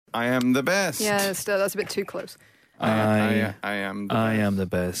I am the best. Yeah, that's a bit too close. I am the best. I am the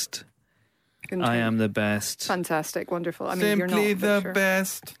best. I am the best. Fantastic, wonderful. I mean, Simply you're not the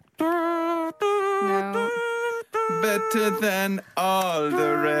best. No. Better than all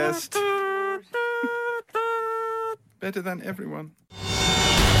the rest. Better than everyone.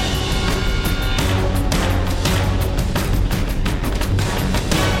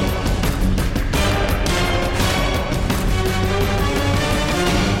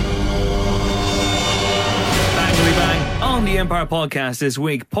 On the Empire Podcast this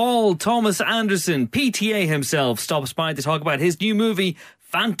week, Paul Thomas Anderson, PTA himself, stops by to talk about his new movie,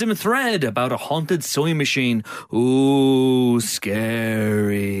 Phantom Thread, about a haunted sewing machine. Ooh,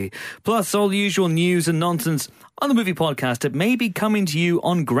 scary. Plus, all the usual news and nonsense on the movie podcast that may be coming to you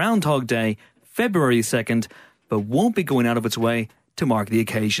on Groundhog Day, February 2nd, but won't be going out of its way to mark the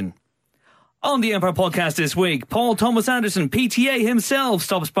occasion. On the Empire Podcast this week, Paul Thomas Anderson, PTA himself,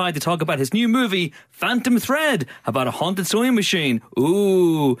 stops by to talk about his new movie, Phantom Thread, about a haunted sewing machine.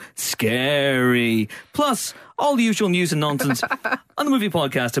 Ooh, scary. Plus, all the usual news and nonsense on the movie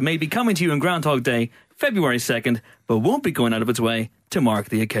podcast that may be coming to you on Groundhog Day, February 2nd, but won't be going out of its way to mark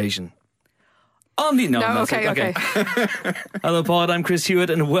the occasion. Okay. Hello, Pod, I'm Chris Hewitt,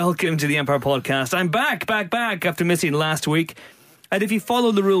 and welcome to the Empire Podcast. I'm back after missing last week. And if you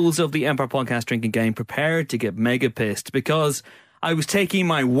follow the rules of the Empire Podcast drinking game, prepare to get mega pissed, because I was taking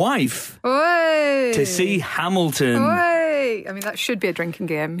my wife to see Hamilton. I mean, that should be a drinking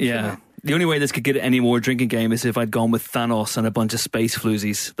game. Yeah. The only way this could get any more drinking game is if I'd gone with Thanos and a bunch of space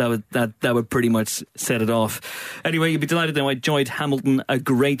floozies. That would pretty much set it off. Anyway, you'd be delighted that I enjoyed Hamilton a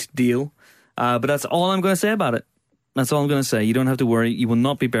great deal. But that's all I'm going to say about it. That's all I'm going to say. You don't have to worry. You will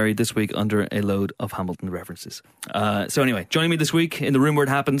not be buried this week under a load of Hamilton references. So anyway, joining me this week in the room where it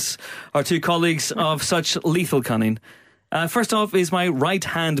happens are two colleagues of such lethal cunning. First off is my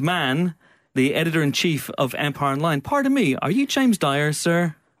right-hand man, the editor-in-chief of Empire Online. Pardon me, are you James Dyer,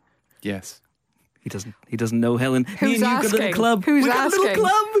 sir? Yes. He doesn't know, Helen. Who's Me and asking? you got a little club. Who's we got asking? a little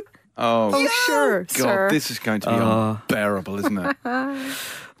club. Oh, yeah. Sure, God, sir. this is going to be unbearable, isn't it?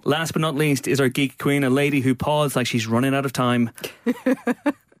 Last but not least is our geek queen, a lady who paws like she's running out of time.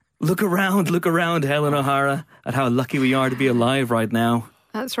 Look around, Helen O'Hara, at how lucky we are to be alive right now.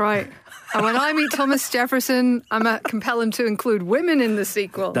 That's right. And when I meet Thomas Jefferson, I'm going to compel him to include women in the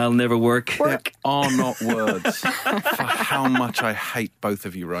sequel. That'll never work. There are not words for how much I hate both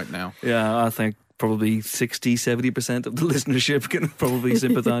of you right now. Yeah, I think probably 60-70% of the listenership can probably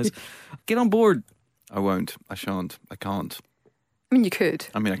sympathise. Get on board. I won't. I shan't. I can't. I mean, you could.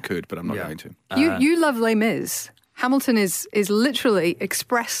 I mean, I could, but I'm not going to. You love Les Mis. Hamilton is literally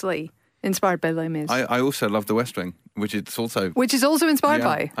expressly inspired by Les Mis. I also love The West Wing, which is also inspired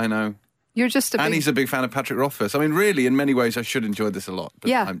by. I know. You're just and he's a big fan of Patrick Rothfuss. I mean, really, in many ways, I should enjoy this a lot. But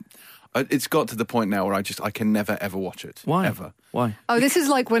yeah. It's got to the point now where I can never, ever watch it. Why? Ever. Why? Oh, this is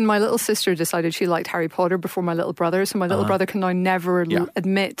like when my little sister decided she liked Harry Potter before my little brother, so my little brother can now never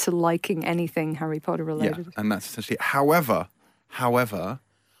admit to liking anything Harry Potter related. Yeah, and that's essentially it. However,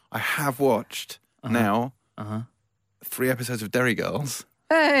 I have watched now 3 episodes of Derry Girls.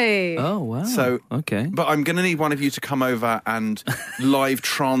 Hey! Oh, wow. So, okay. But I'm going to need one of you to come over and live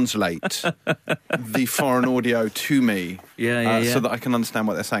translate the foreign audio to me. Yeah. So that I can understand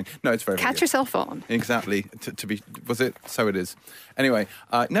what they're saying. No, it's very, very Catch good. yourself on. Exactly. To be, was it? So it is. Anyway,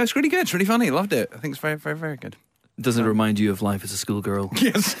 no, it's really good. It's really funny. Loved it. I think it's very, very, very good. Does it remind you of life as a schoolgirl?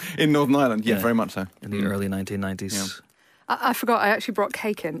 Yes, in Northern Ireland. Yeah, very much so. In the early 1990s. Yeah. I forgot, I actually brought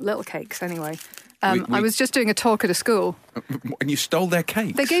cake in, little cakes anyway. I was just doing a talk at a school. And you stole their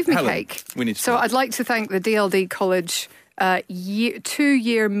cakes? They gave me Helen, cake. We need to so I'd like to thank the DLD College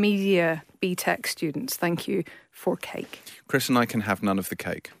 2-year media BTEC students. Thank you for cake. Chris and I can have none of the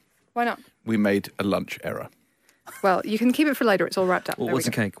cake. Why not? We made a lunch error. Well, you can keep it for later. It's all wrapped up. Well, what's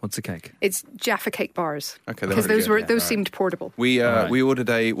a cake? What's a cake? It's Jaffa Cake bars. Okay, because those seemed portable. We ordered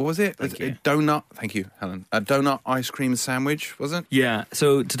a, what was it? Thank a you. donut. Thank you, Helen. A donut ice cream sandwich, was it? Yeah.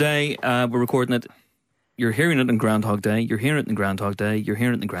 So today we're recording it. You're hearing it on Groundhog Day. You're hearing it on Groundhog Day. You're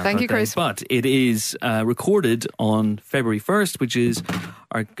hearing it on Groundhog Day. Thank you, Chris. But it is recorded on February 1st, which is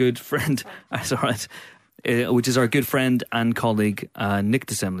our good friend. That's all right. Which is our good friend and colleague Nick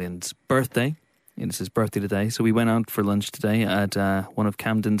DeSemlian's birthday. It's his birthday today, so we went out for lunch today at one of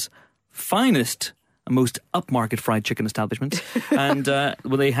Camden's finest and most upmarket fried chicken establishments. And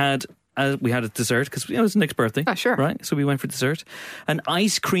we had a dessert because it was Nick's birthday. Oh, sure. Right, so we went for dessert. An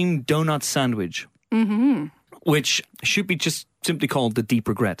ice cream donut sandwich, which should be just simply called the Deep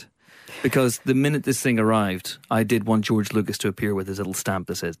Regret. Because the minute this thing arrived, I did want George Lucas to appear with his little stamp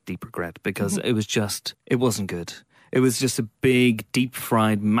that says Deep Regret, because it wasn't good. It was just a big,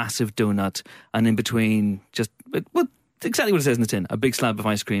 deep-fried, massive donut, and in between, just exactly what it says in the tin, a big slab of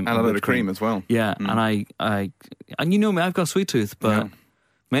ice cream. And a load of cream as well. Yeah, and and you know me, I've got a sweet tooth, but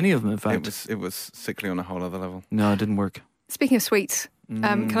many of them, in fact. It was sickly on a whole other level. No, it didn't work. Speaking of sweets,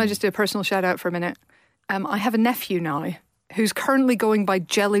 can I just do a personal shout-out for a minute? I have a nephew now who's currently going by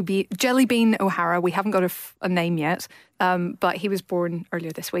Jellybean O'Hara. We haven't got a name yet, but he was born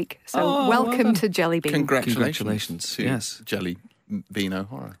earlier this week. So welcome to Jellybean. Congratulations to yes. Jellybean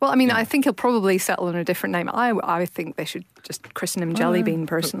O'Hara. Well, I mean, I think he'll probably settle on a different name. I think they should just christen him Jellybean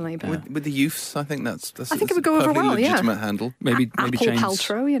personally. But with the youths, I think that's I think it would go over well, legitimate handle. Maybe Apple James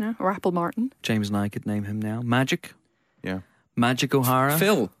Paltrow, or Apple Martin. James and I could name him now. Magic. Yeah. Magic O'Hara.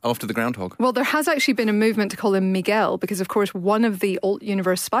 Phil, after the groundhog. Well, there has actually been a movement to call him Miguel because, of course, one of the alt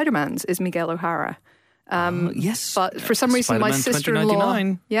universe Spider-Mans is Miguel O'Hara. Yes. But for some reason, Spider-Man my sister-in-law...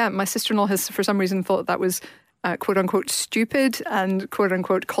 2099. My sister-in-law has, for some reason, thought that was quote-unquote stupid and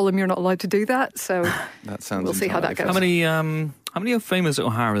quote-unquote Colin, you're not allowed to do that. So that sounds we'll see how that goes. How many famous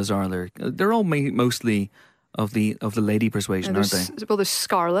O'Haras are there? They're all mostly of the lady persuasion, aren't they? Well, there's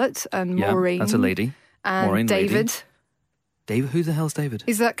Scarlett and Maureen. That's a lady. And Maureen, David. Lady. David, who the hell's David?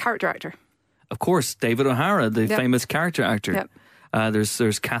 He's that character actor. Of course, David O'Hara, the famous character actor. Yep.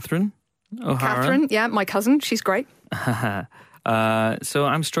 There's Catherine O'Hara. Catherine, my cousin. She's great. So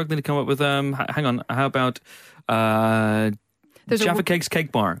I'm struggling to come up with. Hang on. How about Jaffa Cake's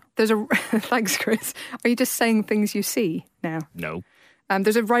Cake Bar? There's a thanks, Chris. Are you just saying things you see now? No.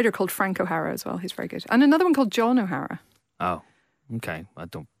 There's a writer called Frank O'Hara as well. He's very good, and another one called John O'Hara. Oh, okay. I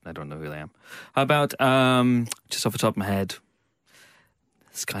don't know who they am. How about just off the top of my head,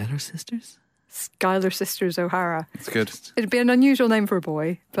 Schuyler Sisters? Schuyler Sisters O'Hara. It's good. It'd be an unusual name for a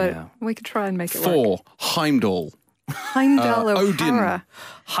boy, but we could try and make it work. 4. Heimdall. Heimdall O'Hara.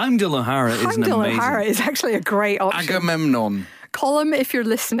 Heimdall O'Hara is an amazing... Heimdall O'Hara is actually a great option. Agamemnon. Colm, if you're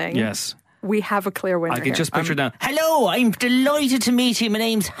listening... Yes. We have a clear winner. I can just picture down. Hello, I'm delighted to meet you. My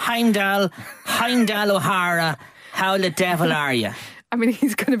name's Heimdall O'Hara. How the devil are you? I mean,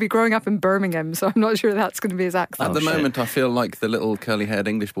 he's going to be growing up in Birmingham, so I'm not sure that's going to be his accent. At the moment, I feel like the little curly-haired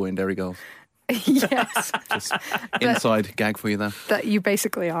English boy in Derry Girls. Yes. Just inside gag for you there. That you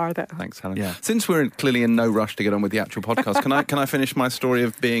basically are, though. Thanks, Helen. Yeah. Since we're clearly in no rush to get on with the actual podcast, can I finish my story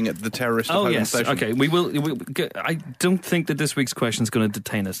of being at the terrorist of Holborn Station? Okay, we will. I don't think that this week's question is going to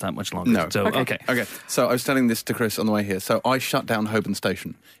detain us that much longer. No. So, okay. So I was telling this to Chris on the way here. So I shut down Holborn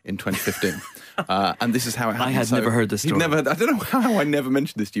Station in 2015. And this is how it happened. I had never heard this story. I don't know how I never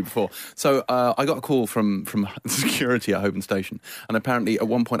mentioned this to you before. So I got a call from security at Holborn Station, and apparently at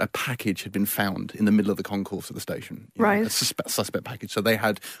one point a package had been found in the middle of the concourse of the station. Right. A suspect package. So they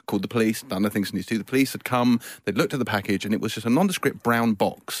had called the police, done the things they need to do. The police had come, they'd looked at the package, and it was just a nondescript brown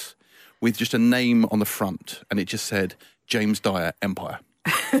box with just a name on the front, and it just said, James Dyer, Empire.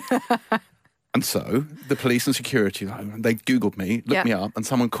 And so the police and security, they Googled me, looked me up, and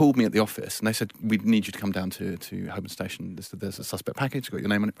someone called me at the office, and they said, we need you to come down to Holborn Station. There's a suspect package, got your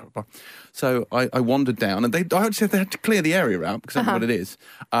name on it. Blah, blah, blah. So I wandered down, and I said they had to clear the area out, because I know what it is.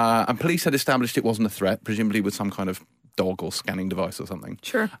 And police had established it wasn't a threat, presumably with some kind of dog or scanning device or something.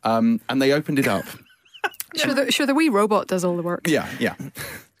 Sure. And they opened it up. Sure, the wee robot does all the work. Yeah.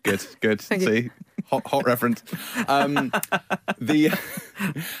 Good. Thank See? Hot reference. And they'd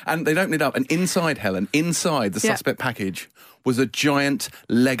opened it up, and inside the suspect package was a giant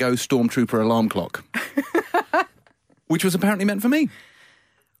Lego Stormtrooper alarm clock, which was apparently meant for me.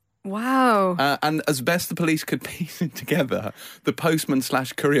 Wow. And as best the police could piece it together, the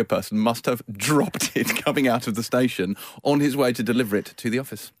postman/courier person must have dropped it coming out of the station on his way to deliver it to the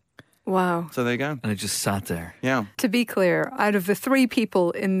office. Wow. So there you go. And it just sat there. Yeah. To be clear, out of the 3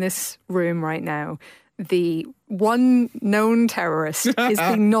 people in this room right now, the one known terrorist is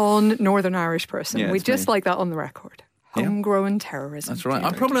the non-Northern Irish person. Yeah, We it's just me. like that on the record. Homegrown terrorism. That's right.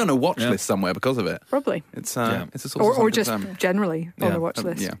 I'm probably on a watch list somewhere because of it. Probably. It's a source Or of just concern. generally on the watch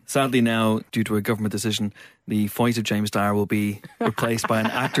list. Yeah. Sadly now, due to a government decision, the voice of James Dyer will be replaced by an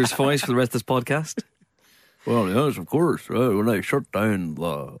actor's voice for the rest of this podcast. Well, yes, of course. When I shut down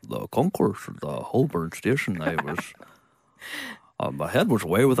the concourse at the Holborn Station, I was... my head was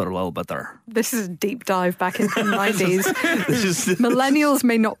away with it a little bit there. This is a deep dive back into the 90s. Millennials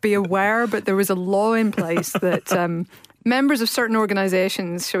may not be aware, but there was a law in place that members of certain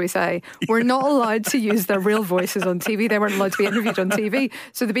organisations, shall we say, were not allowed to use their real voices on TV. They weren't allowed to be interviewed on TV.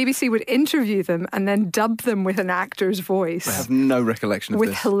 So the BBC would interview them and then dub them with an actor's voice. I have no recollection of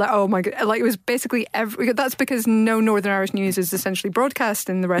this. Oh my God. Like, it was basically that's because no Northern Irish news is essentially broadcast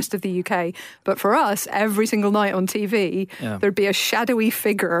in the rest of the UK. But for us, every single night on TV, there'd be a shadowy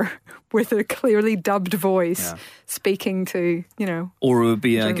figure with a clearly dubbed voice speaking to, Or it would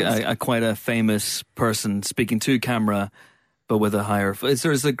be a quite a famous person speaking to camera, but with a higher...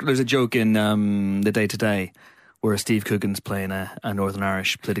 There's a joke in The Day Today where Steve Coogan's playing a Northern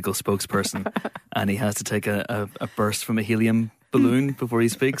Irish political spokesperson and he has to take a burst from a helium balloon before he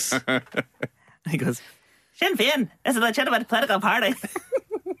speaks. He goes, Sinn Féin is a legitimate political party.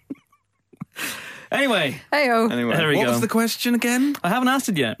 Anyway. Hey-o. Anyway, There we what go. was the question again? I haven't asked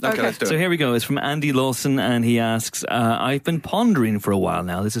it yet. Okay, let's do So it. here we go. It's from Andy Lawson, and he asks, I've been pondering for a while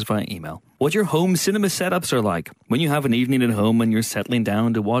now, this is via email, what your home cinema setups are like. When you have an evening at home and you're settling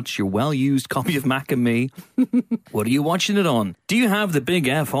down to watch your well-used copy of Mac and Me, what are you watching it on? Do you have the big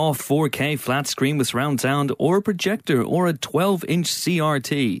F-off 4K flat screen with surround sound, or a projector, or a 12-inch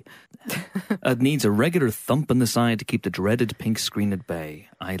CRT? It needs a regular thump on the side to keep the dreaded pink screen at bay.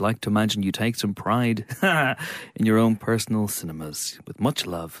 I like to imagine you take some pride in your own personal cinemas. With much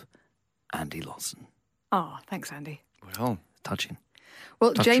love, Andy Lawson. Oh, thanks, Andy. Well, Touching.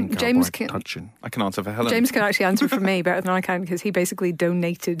 Well, Touching, James cowboy, can touching. I can answer for Helen. James can actually answer for me better than I can because he basically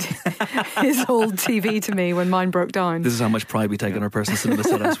donated his old TV to me when mine broke down. This is how much pride we take in our personal cinema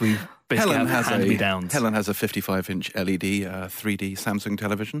setups. We basically Helen have has hand-me-downs. Helen has a 55-inch LED 3D Samsung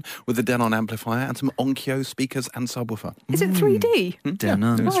television with a Denon amplifier and some Onkyo speakers and subwoofer. Is it 3D? Down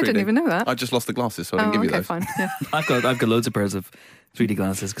on. Oh, I didn't even know that. I just lost the glasses, so I didn't give you okay, those. fine. Yeah. I've got loads of pairs of 3D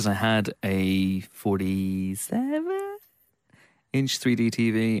glasses because I had a 47-inch 3D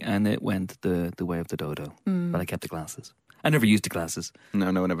TV and it went the way of the dodo. But I kept the glasses. I never used the glasses.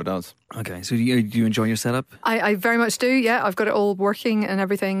 No one ever does. Okay, so do you enjoy your setup? I very much do, yeah. I've got it all working and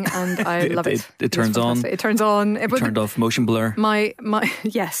everything and I love it. It turns on. It turns on. It Turned off motion blur. My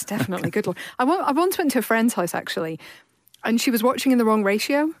yes, definitely. Good Lord. I once went to a friend's house actually and she was watching in the wrong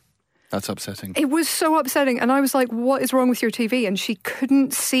ratio. That's upsetting. It was so upsetting. And I was like, what is wrong with your TV? And she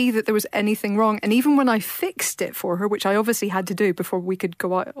couldn't see that there was anything wrong. And even when I fixed it for her, which I obviously had to do before we could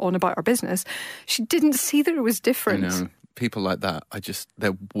go on about our business, she didn't see that it was different. I know. People like that,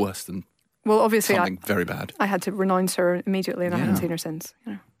 they're worse than Well, obviously, something very bad. I had to renounce her immediately and I haven't Yeah. seen her since.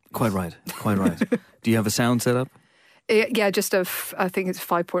 Quite right. Do you have a sound set up? Yeah, just I think it's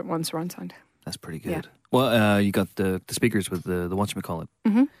 5.1 surround sound. That's pretty good. Yeah. Well, you got the speakers with the whatchamacallit,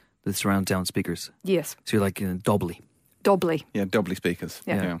 the surround sound speakers. Yes. So you're like doubly. Doubly. Yeah, doubly speakers.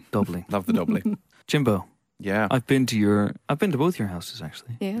 Yeah. Doubly. Love the doubly. Jimbo, Yeah. I've been to both your houses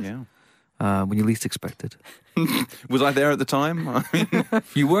actually. Yes. Yeah. When you least expected. Was I there at the time? I mean,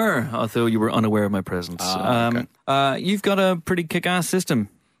 You were, although you were unaware of my presence. Okay. You've got a pretty kick-ass system.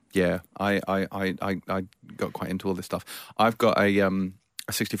 yeah, I got quite into all this stuff. I've got a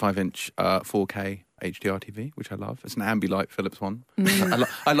 65-inch 4K HDR TV, which I love. It's an Ambilight Philips one.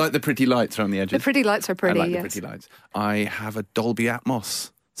 I like the pretty lights around the edges. The pretty lights are pretty, I like yes. the pretty lights. I have a Dolby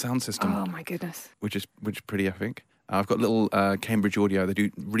Atmos sound system, Oh, my goodness. which is pretty, I think. I've got little Cambridge Audio. They do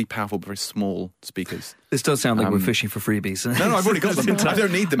really powerful, but very small speakers. This does sound like we're fishing for freebies. No, I've already got them. I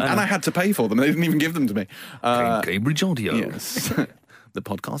don't need them, and I had to pay for them. They didn't even give them to me. Cambridge Audio. Yes. The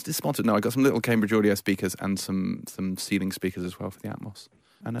podcast is sponsored. No, I got some little Cambridge Audio speakers and some ceiling speakers as well for the Atmos,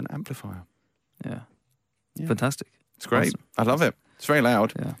 and an amplifier. Yeah. Fantastic. It's great. Awesome. I love it. It's very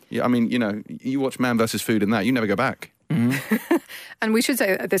loud. Yeah. I mean, you watch Man vs. Food in that, you never go back. And we should say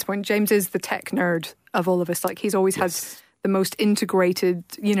at this point, James is the tech nerd of all of us. Like, he's always had the most integrated,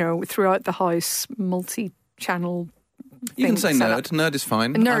 throughout the house, multi-channel You can thing say set nerd. up. Nerd is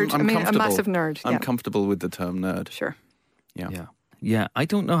fine. Nerd. I'm I mean, a comfortable. massive nerd. I'm Yeah. comfortable with the term nerd. Sure. Yeah. Yeah. I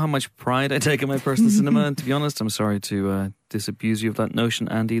don't know how much pride I take in my personal cinema, and to be honest, I'm sorry to disabuse you of that notion,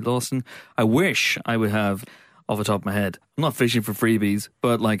 Andy Lawson. I wish I would have, off the top of my head, I'm not fishing for freebies,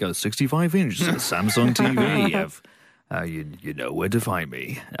 but like a 65-inch Samsung TV. You know where to find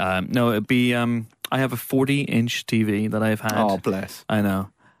me. No, it'd be, I have a 40-inch TV that I've had. Oh, bless. I know.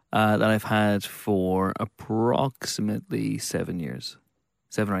 That I've had for approximately 7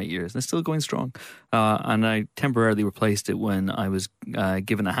 or 8 years, and it's still going strong. And I temporarily replaced it when I was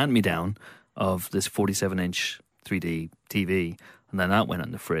given a hand-me-down of this 47-inch 3D TV, and then that went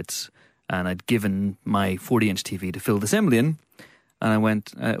on the fritz. And I'd given my 40-inch TV to Phil Decemblian, and I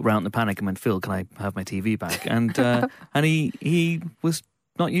went round in the panic and went, Phil, can I have my TV back? And and he was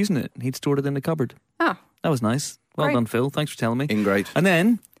not using it. He'd stored it in the cupboard. Oh. That was nice. Well Great. done, Phil. Thanks for telling me. Ingrate. And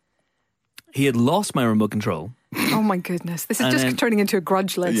then he had lost my remote control. Oh, my goodness. This is And just then- turning into a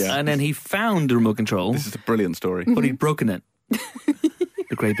grudge list. Yeah. And then he found the remote control, This is a brilliant story. but he'd broken it.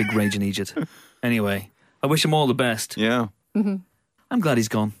 The great big rage in Egypt. Anyway, I wish him all the best. Yeah. I'm glad he's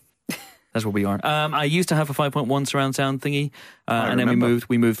gone. That's where we are. I used to have a 5.1 surround sound thingy, and then remember.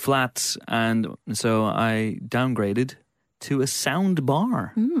 we moved flats, and so I downgraded to a sound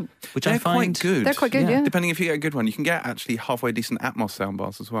bar, which They're I find quite good. They're quite good, yeah. Depending if you get a good one, you can get actually halfway decent Atmos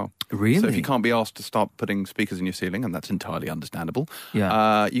soundbars as well. Really? So if you can't be asked to start putting speakers in your ceiling, and that's entirely understandable,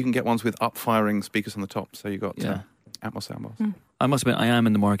 Yeah. you can get ones with up-firing speakers on the top. So you've got Yeah. Atmos soundbars. I must admit, I am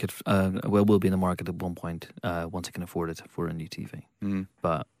in the market. Will be in the market at one point once I can afford it for a new TV.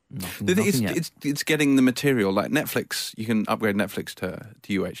 But nothing yet. It's getting the material. Like Netflix, you can upgrade Netflix to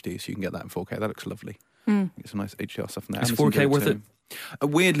UHD, so you can get that in 4K. That looks lovely. Get some nice HDR stuff in there. Is Amazon 4K do worth too.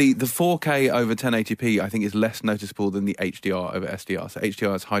 Weirdly, the 4K over 1080p I think is less noticeable than the HDR over SDR. So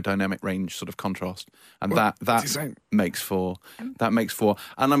HDR is high dynamic range sort of contrast, and that makes for,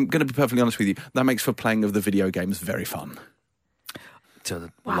 and I'm going to be perfectly honest with you, that makes for playing of the video games very fun.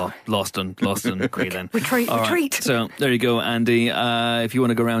 So lost on Cree then. Retreat. So there you go, Andy. If you want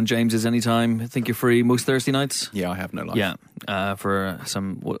to go around James's anytime, I think you're free most Thursday nights. Yeah, I have no life. Yeah. For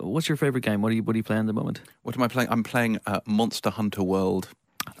some, what's your favourite game? What are you playing at the moment? What am I playing? I'm playing Monster Hunter World.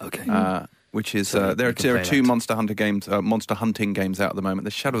 Okay. Which is So there you are can play two that. Monster Hunting games out at the moment.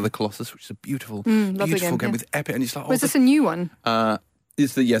 There's Shadow of the Colossus, which is a beautiful lovely game game, yeah. with epic, and it's like Was this a new one? so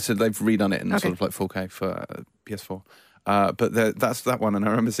they've redone it in sort of like 4K for PS4. But that's that one, and I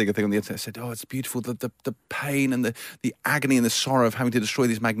remember seeing a thing on the internet that said, "Oh, it's beautiful, the pain and the agony and the sorrow of having to destroy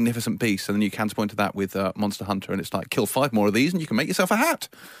these magnificent beasts." And then you counterpoint to that with Monster Hunter, and it's like, kill 5 more of these, and you can make yourself a hat.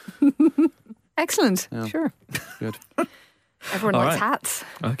 Excellent. Sure. Good. Everyone All likes right. hats.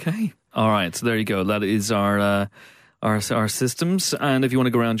 Okay. All right. So there you go. That is our systems. And if you want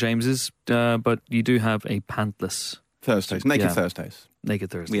to go around James's, but you do have a pantless Thursdays, naked Thursdays.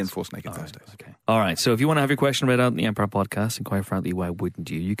 Naked Thursdays. We enforce naked All right, Thursdays. okay. All right. So if you want to have your question read out in the Empire Podcast, and quite frankly, why wouldn't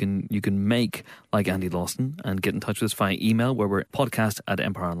you? You can make like Andy Lawson and get in touch with us via email, where we're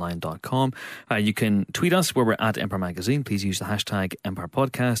podcast@empireonline.com. You can tweet us where we're at Empire Magazine. Please use the hashtag Empire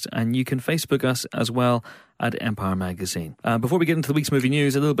Podcast, and you can Facebook us as well at Empire Magazine. Before we get into the week's movie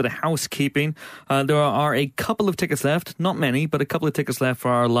news, a little bit of housekeeping. There are a couple of tickets left, not many, but a couple of tickets left for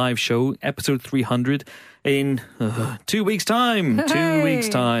our live show, episode 300, in 2 weeks' time. Hey. 2 weeks'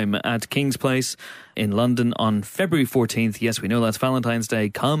 time at King's Place in London on February 14th. Yes, we know that's Valentine's Day.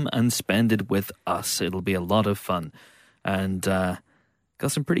 Come and spend it with us. It'll be a lot of fun. And got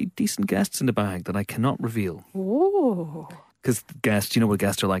some pretty decent guests in the bag that I cannot reveal. Ooh. Because guests, you know what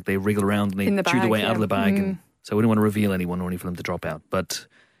guests are like. They wriggle around and In they the chew their bag, way out of the bag. yeah. And so we don't want to reveal anyone, only for them to drop out. But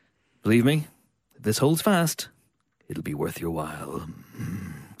believe me, if this holds fast, it'll be worth your while.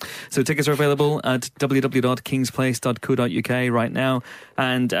 So tickets are available at www.kingsplace.co.uk right now.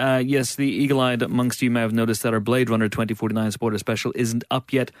 And yes, the eagle-eyed amongst you may have noticed that our Blade Runner 2049 supporter special isn't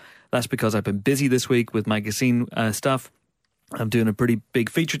up yet. That's because I've been busy this week with magazine stuff. I'm doing a pretty big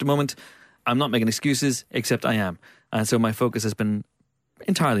feature at the moment. I'm not making excuses, except I am. And so my focus has been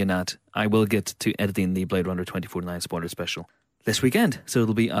entirely on that. I will get to editing the Blade Runner 2049 supporter special this weekend. So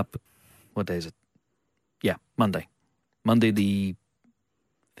it'll be up, what day is it? Yeah, Monday. Monday the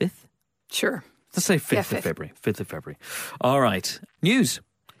 5th? Sure. Let's say 5th Yeah, of 5th. February. 5th of February. All right. News.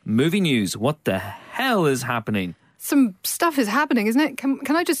 Movie news. What the hell is happening? Some stuff is happening, isn't it?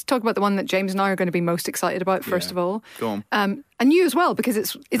 Can I just talk about the one that James and I are going to be most excited about, first of all? Go on. And you as well, because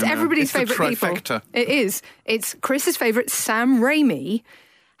it's everybody's It's the favourite people. trifecta. It is. It's Chris's favourite. Sam Raimi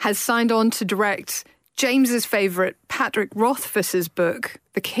has signed on to direct James's favourite, Patrick Rothfuss's book,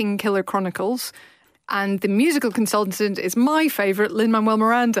 The King Killer Chronicles. And the musical consultant is my favourite, Lin-Manuel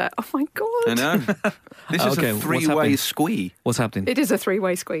Miranda. Oh my God. I know. This is Okay, a what's 3-way happening? squee. What's happening? It is a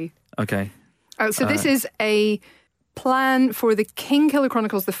 3-way squee. Okay. So this is a plan for the King Killer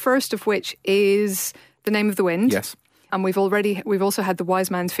Chronicles, the first of which is The Name of the Wind. Yes. And we've also had The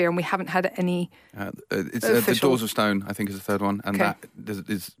Wise Man's Fear, and we haven't had any. It's The Official. Doors of Stone, I think, is the third one. And Okay. that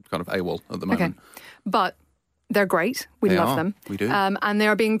is kind of AWOL at the Okay. moment. But they're great. We They love are. them. We do. And they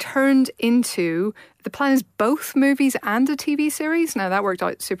are being turned into, the plan is both movies and a TV series. Now, that worked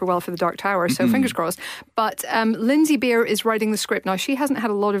out super well for The Dark Tower, so fingers crossed. But Lindsay Beer is writing the script. Now, she hasn't had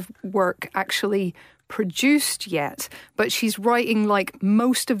a lot of work actually produced yet, but she's writing like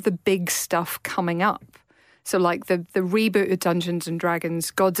most of the big stuff coming up. So like the reboot of Dungeons and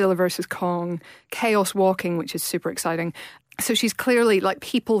Dragons, Godzilla vs. Kong, Chaos Walking, which is super exciting. So she's clearly, like,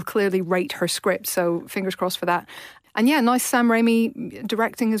 people clearly rate her script, so fingers crossed for that. And yeah, nice Sam Raimi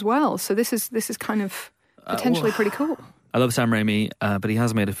directing as well. So this is kind of potentially pretty cool. I love Sam Raimi, but he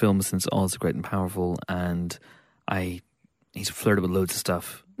hasn't made a film since All is Great and Powerful, and he's flirted with loads of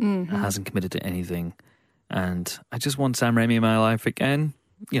stuff, hasn't committed to anything, and I just want Sam Raimi in my life again.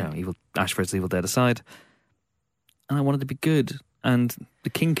 You know, Ash vs. Evil Dead aside, and I want it to be good. And The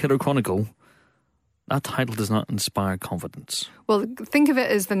King Killer Chronicle, that title does not inspire confidence. Well, think of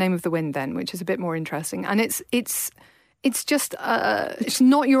it as The Name of the Wind then, which is a bit more interesting. And it's It's just, it's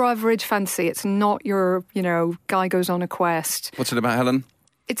not your average fantasy. It's not your, guy goes on a quest. What's it about, Helen?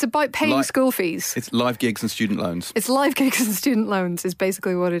 It's about paying school fees. It's live gigs and student loans. It's live gigs and student loans is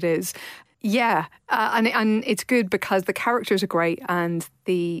basically what it is. Yeah, and it's good because the characters are great and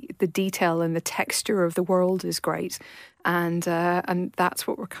the detail and the texture of the world is great. And that's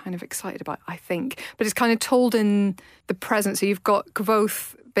what we're kind of excited about, I think. But it's kind of told in the present. So you've got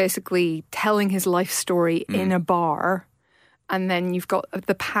Kvoth basically telling his life story in a bar. And then you've got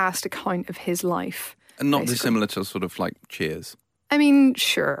the past account of his life. And not dissimilar to sort of like Cheers. I mean,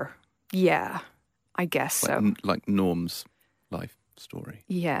 sure. Yeah, I guess so. Like Norm's life story.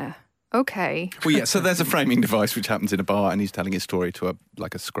 Yeah. Okay. Well, yeah, so there's a framing device which happens in a bar and he's telling his story to a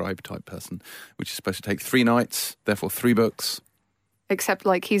scribe type person, which is supposed to take 3 nights, therefore 3 books. Except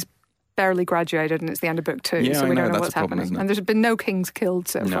like he's barely graduated and it's the end of book 2, yeah, so we don't know what's problem, happening. And there's been no kings killed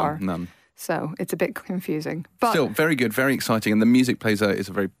so far. None. So it's a bit confusing. But still, very good, very exciting. And the music is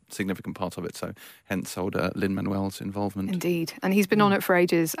a very significant part of it. So hence old Lin-Manuel's involvement. Indeed. And he's been on it for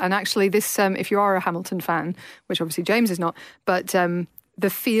ages. And actually this, if you are a Hamilton fan, which obviously James is not, but the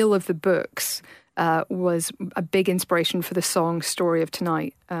feel of the books was a big inspiration for the song Story of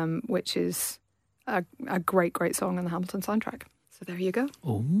Tonight, which is a great, great song on the Hamilton soundtrack. So there you go.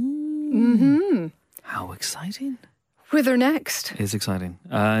 Oh. Mm-hmm. How exciting. Whither next? It's exciting.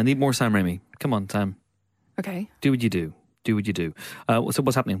 I need more Sam Raimi. Come on, Sam. Okay. Do what you do. Do what you do. So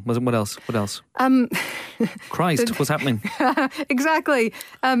what's happening? What else? What else? Christ, what's happening? Exactly.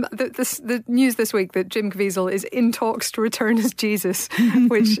 The news this week that Jim Caviezel is in talks to return as Jesus,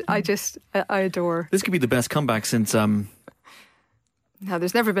 which I adore. This could be the best comeback since... No,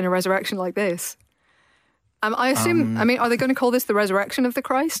 there's never been a resurrection like this. I assume, are they going to call this the resurrection of the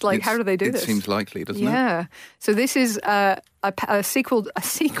Christ? Like, how do they do this? It seems likely, doesn't it? Yeah. So this is a sequel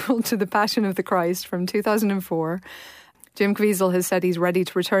to The Passion of the Christ from 2004. Jim Caviezel has said he's ready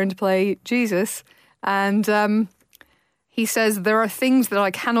to return to play Jesus. And he says, there are things that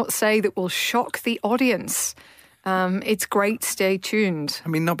I cannot say that will shock the audience. It's great. Stay tuned. I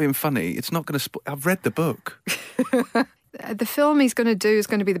mean, not being funny, it's not going to... I've read the book. The film he's going to do is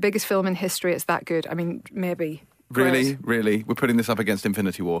going to be the biggest film in history. It's that good. I mean, maybe. Really? We're putting this up against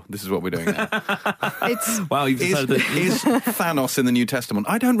Infinity War. This is what we're doing now. Wow, you've decided that... Is Thanos in the New Testament?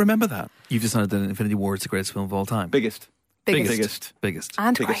 I don't remember that. You've decided that Infinity War is the greatest film of all time. Biggest. Biggest. And biggest. greatest.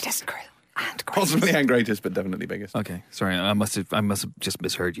 And greatest. Possibly and greatest, but definitely biggest. Okay, sorry, I must have just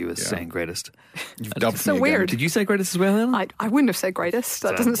misheard you as saying greatest. You've dubbed so me weird. again. Did you say greatest as well, Helen? I wouldn't have said greatest.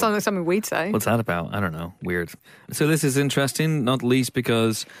 That doesn't sound like something we'd say. What's that about? I don't know. Weird. So this is interesting, not least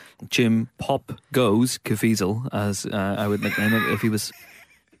because Jim Pop Goes Caviezel, as I would nickname it if he was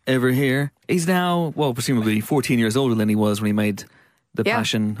ever here. He's now, well, presumably 14 years older than he was when he made The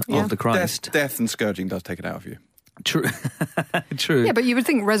Passion of the Christ. Death and scourging does take it out of you. True. True. Yeah, but you would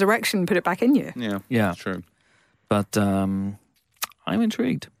think resurrection put it back in you. Yeah. That's true. But I'm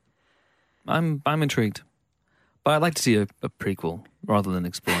intrigued. I'm intrigued. But I'd like to see a prequel rather than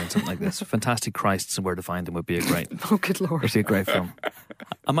exploring something like this. Fantastic Christs and Where to Find Them would be a great... Oh, good Lord. Would be a great film.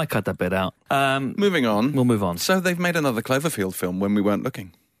 I might cut that bit out. Moving on. We'll move on. So they've made another Cloverfield film when we weren't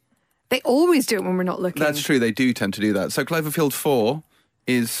looking. They always do it when we're not looking. That's true. They do tend to do that. So Cloverfield 4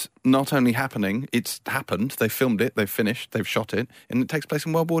 is not only happening, it's happened. They filmed it, they've finished, they've shot it, and it takes place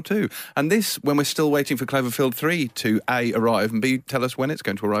in World War II. And this, when we're still waiting for Cloverfield 3 to A, arrive, and B, tell us when it's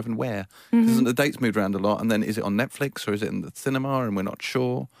going to arrive and where. Because the dates moved around a lot, and then is it on Netflix or is it in the cinema, and we're not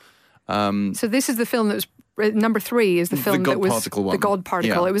sure. So this is the film that was, number 3 is the film that was one. The God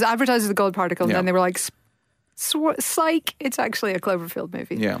Particle. Yeah. It was advertised as the God Particle, and Yeah. then they were like, psych, it's actually a Cloverfield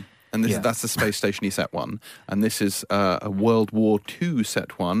movie. Yeah. And that's the space station-y set one. And this is a World War II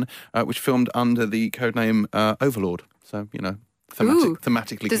set one, which filmed under the codename Overlord. So,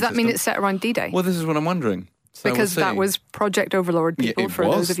 thematically Does that mean consistent. it's set around D-Day? Well, this is what I'm wondering. So because we'll that see. was Project Overlord, people, it for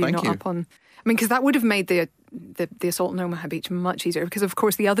was, those of you thank not you. up on... I mean, because that would have made the assault on Omaha Beach much easier, because, of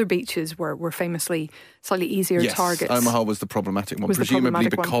course, the other beaches were famously slightly easier targets. Omaha was the problematic one, Was the presumably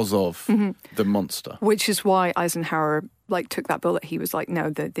problematic one. because of the monster. Which is why Eisenhower took that bullet. He was like, no,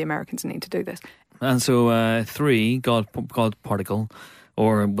 the Americans need to do this. And so 3, God Particle,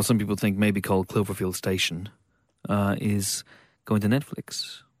 or what some people think may be called Cloverfield Station, is going to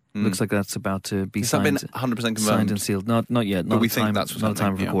Netflix. Looks like that's about to be Has that signed. been 100% confirmed? Signed and sealed. Not yet. But Not we at think time, that's what's not a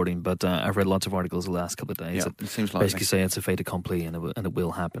time of happening, yeah. recording. But I've read lots of articles the last couple of days Yeah, that it seems likely. basically say it's a fait accompli and it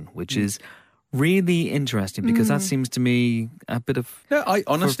will happen, which is really interesting because that seems to me a bit of... No,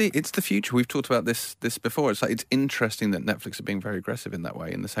 honestly, it's the future. We've talked about this before. It's like it's interesting that Netflix are being very aggressive in that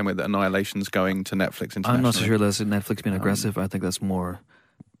way, in the same way that Annihilation's going to Netflix internationally. I'm not so sure that's Netflix being aggressive. I think that's more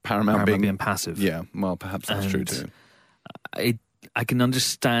Paramount being passive. Yeah, well, perhaps that's true too. I can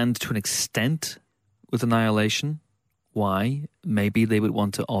understand to an extent with Annihilation why maybe they would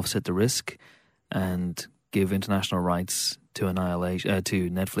want to offset the risk and give international rights to Annihilation to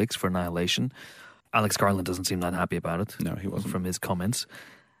Netflix for Annihilation. Alex Garland doesn't seem that happy about it. No, he wasn't. From his comments.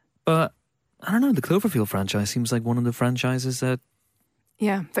 But I don't know, the Cloverfield franchise seems like one of the franchises that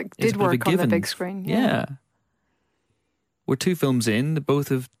that did work on the big screen. Yeah. We're 2 films in, both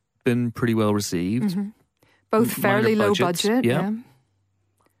have been pretty well received. Mm-hmm. Both fairly low budget. Yeah.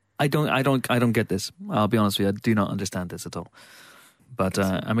 I don't get this. I'll be honest with you, I do not understand this at all. But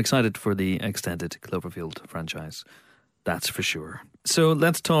I'm excited for the extended Cloverfield franchise. That's for sure. So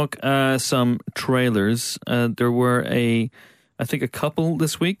let's talk some trailers. There were I think a couple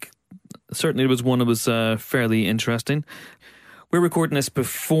this week. Certainly there was one that was fairly interesting. We're recording this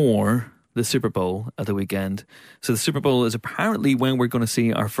before the Super Bowl at the weekend. So the Super Bowl is apparently when we're going to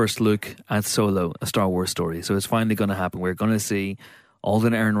see our first look at Solo, a Star Wars story. So it's finally going to happen. We're going to see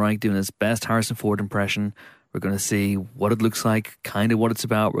Alden Ehrenreich doing his best Harrison Ford impression. We're going to see what it looks like, kind of what it's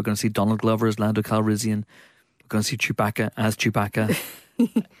about. We're going to see Donald Glover as Lando Calrissian. We're going to see Chewbacca as Chewbacca.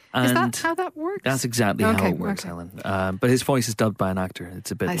 And is that how that works? That's exactly how it works, Helen. But his voice is dubbed by an actor.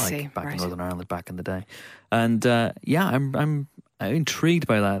 It's a bit back in Northern Ireland back in the day. And I'm intrigued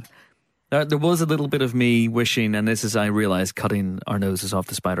by that. There was a little bit of me wishing, and this is, I realised, cutting our noses off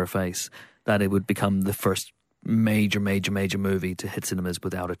the spider face, that it would become the first major movie to hit cinemas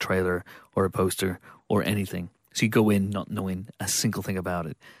without a trailer or a poster or anything. So you go in not knowing a single thing about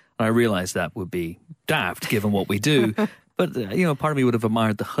it. And I realised that would be daft given what we do. But, part of me would have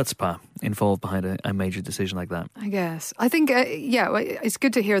admired the chutzpah involved behind a major decision like that. I guess. I think, it's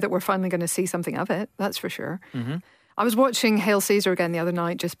good to hear that we're finally going to see something of it. That's for sure. Mm-hmm. I was watching Hail Caesar again the other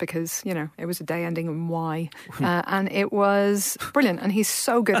night just because, it was a day ending in Y. And it was brilliant. And he's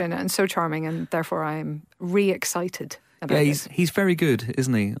so good in it and so charming. And therefore I'm re-excited about it. He's very good,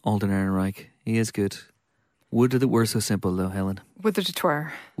 isn't he, Alden Ehrenreich? He is good. Would that it were so simple, though, Helen? Would that it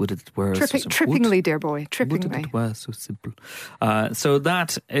were. Would it were so simple. Trippingly, dear boy. Trippingly. Would it were so simple. So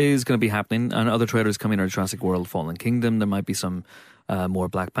that is going to be happening. And other trailers coming are Jurassic World, Fallen Kingdom. There might be some more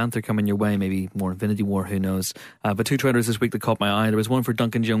Black Panther coming your way, maybe more Infinity War, who knows. But 2 trailers this week that caught my eye. There was one for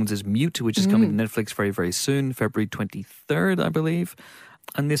Duncan Jones's Mute, which is coming to Netflix very, very soon, February 23rd, I believe.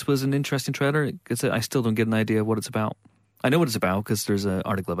 And this was an interesting trailer. I still don't get an idea of what it's about. I know what it's about because there's an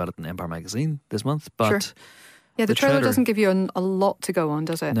article about it in Empire Magazine this month. But sure. Yeah, the trailer doesn't give you a lot to go on,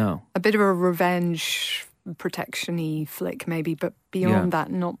 does it? No. A bit of a revenge protection-y flick maybe, but beyond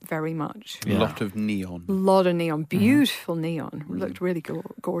that, not very much. A lot of neon. Beautiful neon. Looked really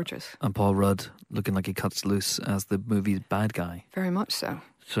gorgeous. And Paul Rudd looking like he cuts loose as the movie's bad guy. Very much so.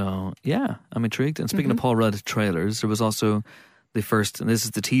 So, yeah, I'm intrigued. And speaking of Paul Rudd trailers, there was also the first, and this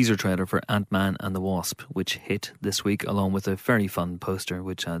is the teaser trailer for Ant-Man and the Wasp, which hit this week, along with a very fun poster,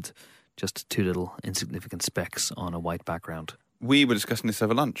 which had just 2 little insignificant specks on a white background. We were discussing this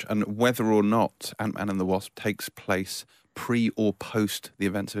over lunch, and whether or not Ant-Man and the Wasp takes place pre or post the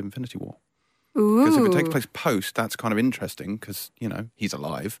events of Infinity War. Because if it takes place post, that's kind of interesting because, he's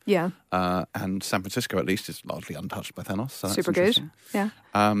alive. Yeah. And San Francisco, at least, is largely untouched by Thanos. So super good. Yeah.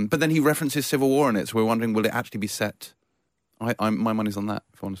 But then he references Civil War in it, so we're wondering, will it actually be set? My money's on that,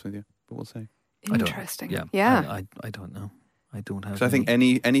 if I'm honest with you. But we'll see. Interesting. I don't know. I don't have. So I think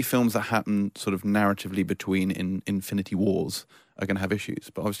any films that happen sort of narratively between Infinity Wars are going to have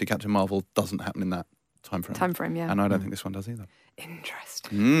issues. But obviously Captain Marvel doesn't happen in that time frame. Yeah. And I don't think this one does either.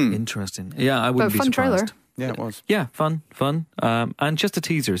 Interesting. Yeah, I wouldn't be fun surprised. Trailer. Yeah, it was. Yeah, fun. And just a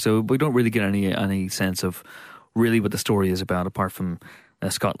teaser, so we don't really get any sense of really what the story is about, apart from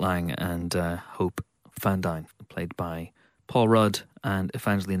Scott Lang and Hope Van Dyne, played by Paul Rudd and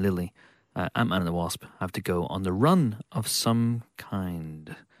Evangeline Lilly. Ant-Man and the Wasp have to go on the run of some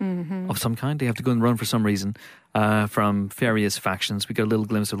kind. Of some kind. They have to go on the run for some reason from various factions. We got a little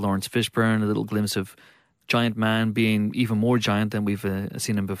glimpse of Lawrence Fishburne, a little glimpse of Giant Man being even more giant than we've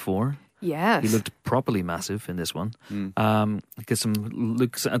seen him before. Yes. He looked properly massive in this one. Get some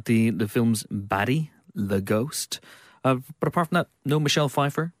looks at the film's baddie, the Ghost. But apart from that, no Michelle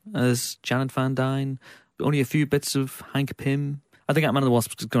Pfeiffer as Janet Van Dyne. Only a few bits of Hank Pym. I think Ant-Man and the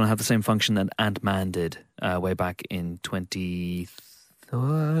Wasp is going to have the same function that Ant-Man did way back in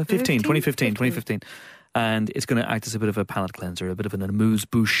 2015. And it's going to act as a bit of a palate cleanser, a bit of an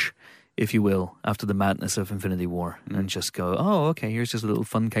amuse-bouche, if you will, after the madness of Infinity War. And just go, oh, okay, here's just a little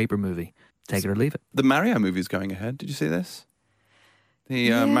fun caper movie. Take it or leave it. The Mario movie is going ahead. Did you see this?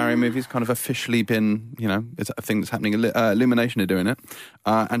 The Mario movie's kind of officially been, it's a thing that's happening. Illumination are doing it.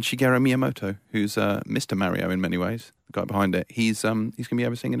 And Shigeru Miyamoto, who's Mr. Mario in many ways, the guy behind it, he's going to be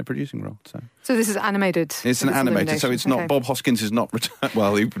overseeing in a producing role. So this is animated. It's an animated, so it's not, Bob Hoskins is not,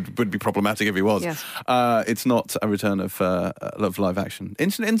 well, he would be problematic if he was. Yes. It's not a return of live action.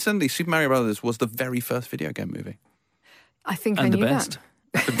 Incidentally, Super Mario Brothers was the very first video game movie. I think and I knew the best.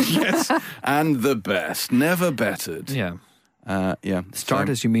 that. Yes, and the best. Never bettered. Yeah. Start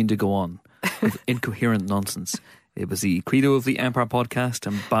as you mean to go on with incoherent nonsense. It was the credo of the Empire podcast,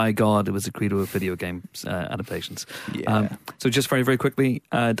 and by God, it was the credo of video game adaptations. Yeah. So just very, very quickly,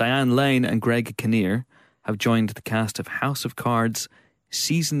 Diane Lane and Greg Kinnear have joined the cast of House of Cards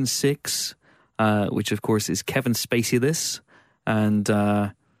Season 6, which of course is Kevin Spacey-less, and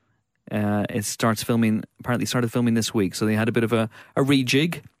it started filming this week. So they had a bit of a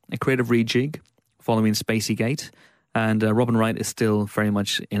rejig, a creative rejig following Spacey-gate. And Robin Wright is still very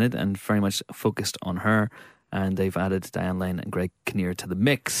much in it and very much focused on her. And they've added Diane Lane and Greg Kinnear to the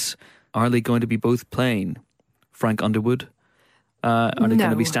mix. Are they going to be both playing Frank Underwood? Are they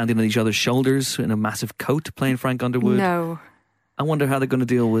going to be standing on each other's shoulders in a massive coat playing Frank Underwood? No. I wonder how they're going to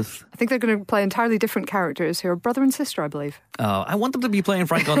deal with... I think they're going to play entirely different characters who are brother and sister, I believe. Oh, I want them to be playing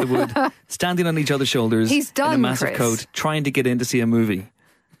Frank Underwood, standing on each other's shoulders He's done, in a massive Chris. coat, trying to get in to see a movie.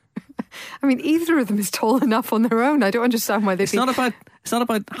 I mean, either of them is tall enough on their own. I don't understand why they'd It's not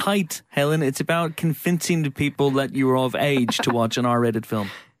about height, Helen. It's about convincing the people that you are of age to watch an R-rated film.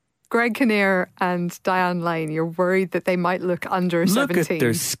 Greg Kinnear and Diane Lane, you're worried that they might look under 17. Look at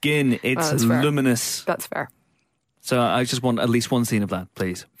their skin. It's that's fair. luminous. That's fair. So I just want at least one scene of that,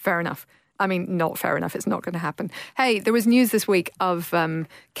 please. Fair enough. I mean, not fair enough. It's not going to happen. Hey, there was news this week of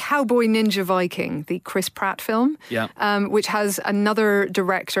Cowboy Ninja Viking, the Chris Pratt film, which has another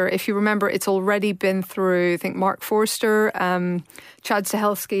director. If you remember, it's already been through, I think, Mark Forster, Chad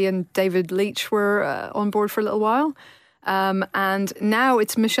Stahelski and David Leitch were on board for a little while. And now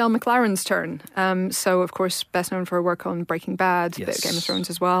it's Michelle MacLaren's turn. So, of course, best known for her work on Breaking Bad, a bit of Game of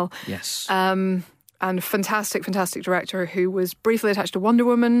Thrones as well. Yes. And fantastic director who was briefly attached to Wonder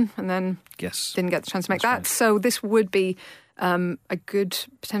Woman and then didn't get the chance to make that. Right. So this would be a good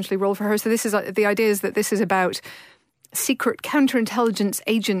potentially role for her. So this is the idea is that this is about secret counterintelligence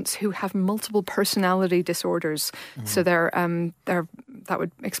agents who have multiple personality disorders. So they're that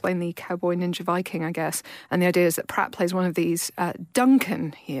would explain the Cowboy Ninja Viking, I guess. And the idea is that Pratt plays one of these.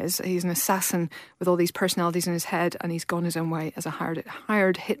 Duncan, he's an assassin with all these personalities in his head, and he's gone his own way as a hired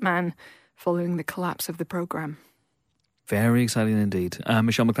hitman following the collapse of the programme. Very exciting indeed.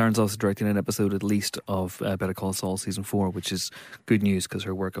 Michelle MacLaren's also directing an episode at least of Better Call Saul Season 4, which is good news because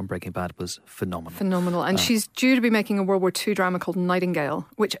her work on Breaking Bad was phenomenal. And she's due to be making a World War II drama called Nightingale,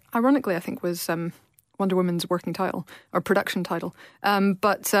 which ironically I think was Wonder Woman's working title or production title.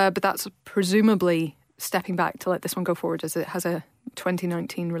 But that's presumably stepping back to let this one go forward as it has a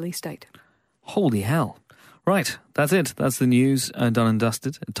 2019 release date. Holy hell. Right, that's it. That's the news done and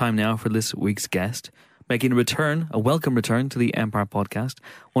dusted. Time now for this week's guest. Making a welcome return to the Empire podcast.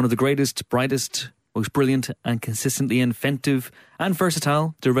 One of the greatest, brightest, most brilliant and consistently inventive and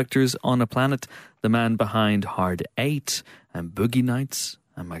versatile directors on the planet. The man behind Hard 8 and Boogie Nights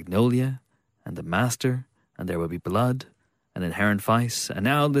and Magnolia and The Master and There Will Be Blood and Inherent Vice. And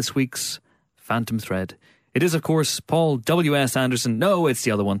now this week's Phantom Thread. It is, of course, Paul W.S. Anderson. No, it's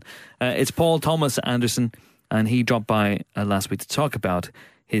the other one. It's Paul Thomas Anderson. And he dropped by last week to talk about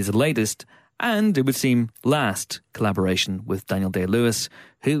his latest and, it would seem, last collaboration with Daniel Day-Lewis,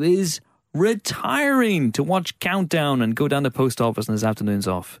 who is retiring to watch Countdown and go down to the post office on his afternoons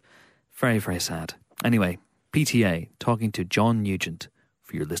off. Very, very sad. Anyway, PTA talking to John Nugent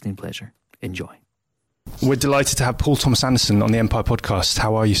for your listening pleasure. Enjoy. We're delighted to have Paul Thomas Anderson on the Empire podcast.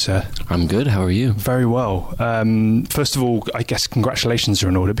 How are you, sir? I'm good. How are you? Very well. First of all, I guess congratulations are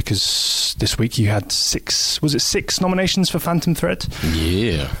in order because this week you had six nominations for Phantom Thread?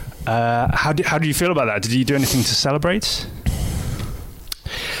 Yeah. How do you feel about that? Did you do anything to celebrate?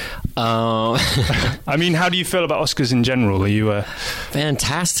 I mean, how do you feel about Oscars in general? Are you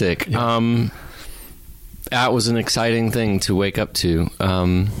fantastic? Yeah. That was an exciting thing to wake up to.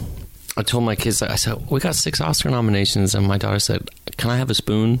 I told my kids, I said, we got 6 Oscar nominations, and my daughter said, can I have a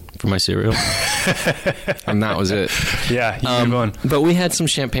spoon for my cereal? And that was it. Yeah, you move on. But we had some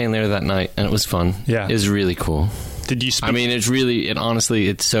champagne there that night, and it was fun. Yeah. It was really cool. Did you speak? I mean, honestly,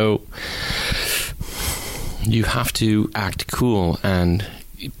 it's so... You have to act cool and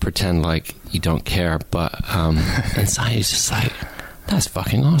pretend like you don't care, but inside it's just like, that's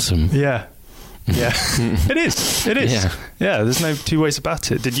fucking awesome. Yeah. Yeah, it is. Yeah, there's no two ways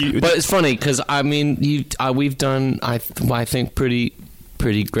about it. Did you? But it's funny because I mean, we've done I think pretty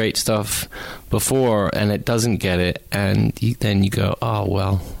pretty great stuff before and it doesn't get it, and then you go, oh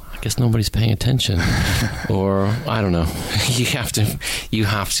well, I guess nobody's paying attention. Or I don't know. You have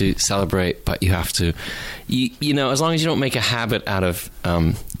to celebrate, but you have to, you know, as long as you don't make a habit out of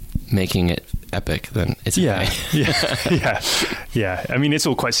making it epic, then it's okay. Yeah. I mean, it's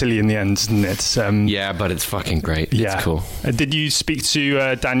all quite silly in the end, isn't it? Yeah, but it's fucking great. Yeah. It's cool. Did you speak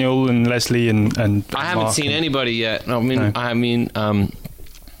to Daniel and Leslie and I haven't Mark seen anybody yet. I mean,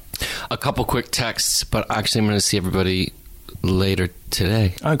 a couple quick texts, but actually I'm going to see everybody later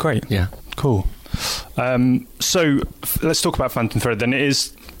today. Oh, great. Yeah. Cool. So let's talk about Phantom Thread then. It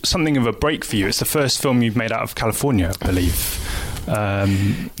is something of a break for you. It's the first film you've made out of California, I believe.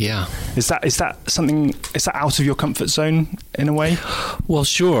 Yeah. Is that something, is that out of your comfort zone in a way? Well,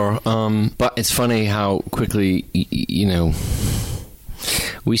 sure. But it's funny how quickly, you know,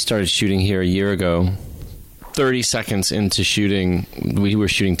 we started shooting here a year ago. 30 seconds into shooting, we were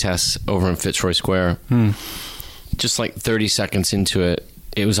shooting tests over in Fitzroy Square. Just like 30 seconds into it,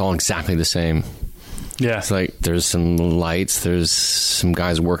 it was all exactly the same. Yeah. It's like there's some lights, there's some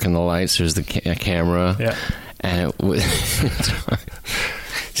guys working the lights, there's the camera. Yeah. And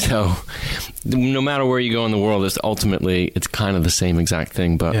so no matter where you go in the world, it's kind of the same exact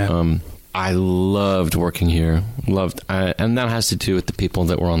thing. But I loved working here. And that has to do with the people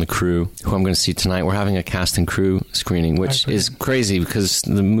that were on the crew, who I'm going to see tonight. We're having a cast and crew screening, which is crazy because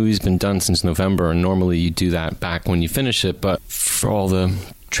the movie's been done since November, and normally you do that back when you finish it. But for all the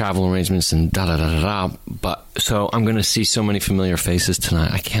travel arrangements and but so I'm going to see so many familiar faces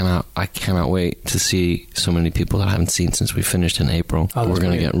tonight. I cannot wait to see so many people that I haven't seen since we finished in April. We're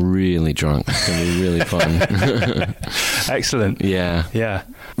going to get really drunk. It's going to be really fun. Excellent. Yeah.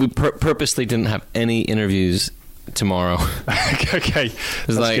 We purposely didn't have any interviews tomorrow. Okay,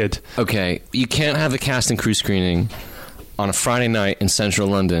 that's like, good. Okay, you can't have the cast and crew screening on a Friday night in central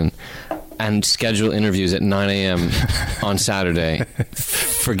London and schedule interviews at 9 a.m. on Saturday.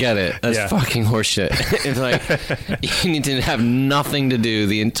 Forget it. That's fucking horseshit. It's like, you need to have nothing to do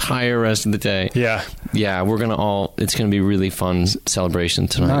the entire rest of the day. Yeah. Yeah, it's going to be really fun celebration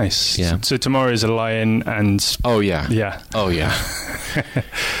tonight. Nice. Yeah. So tomorrow is a lie-in and... Oh, yeah. Yeah. Oh, yeah.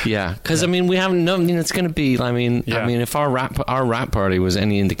 Yeah. Because, I mean, we haven't known, it's going to be, I mean, if our rap party was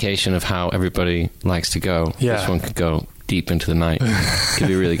any indication of how everybody likes to go, this one could go deep into the night. Could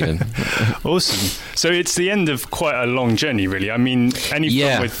be really good. Awesome. So it's the end of quite a long journey, really. I mean, any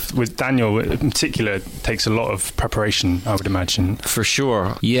film with Daniel in particular takes a lot of preparation, I would imagine. For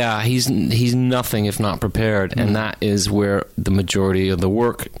sure. Yeah, he's nothing if not prepared, and that is where the majority of the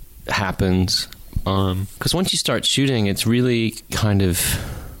work happens. Because once you start shooting, it's really kind of,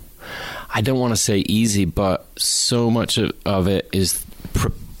 I don't want to say easy, but so much of it is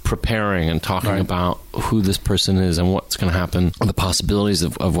preparing and talking about who this person is and what's going to happen, the possibilities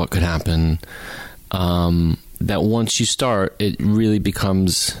of what could happen, that once you start, it really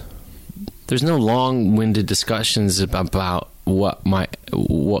becomes, there's no long-winded discussions about what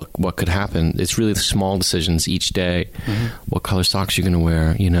could happen. It's really the small decisions each day. What color socks you're going to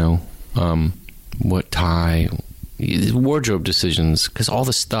wear, you know, what tie, wardrobe decisions, because all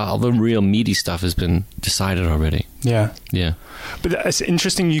the real meaty stuff has been decided already. Yeah. But it's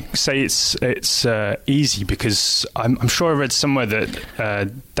interesting you say it's easy, because I'm sure I read somewhere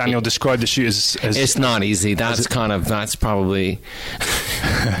that Daniel described the shoot as it's not easy. That's probably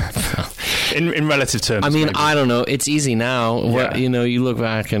in relative terms. I mean, maybe. I don't know. It's easy now. Yeah. You know, you look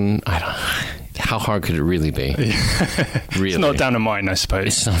back and I don't. How hard could it really be? Really, it's not down to mine, I suppose.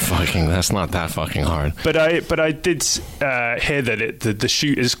 It's not fucking. That's not that fucking hard. But I did hear that the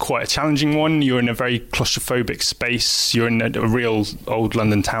shoot is quite a challenging one. You're in a very claustrophobic space. You're in a real old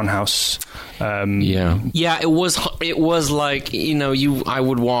London townhouse. Yeah. It was like, you know, I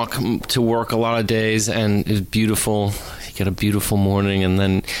would walk to work a lot of days, and it's beautiful. You get a beautiful morning, and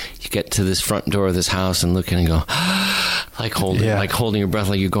then you get to this front door of this house and look in and go. Like holding your breath,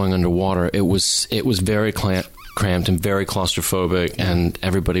 like you're going underwater. It was very cramped and very claustrophobic, and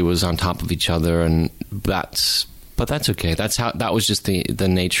everybody was on top of each other, and that's okay. That was just the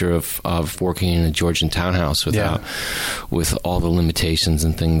nature of working in a Georgian townhouse with all the limitations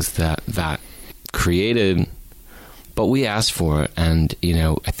and things that created. But we asked for it, and you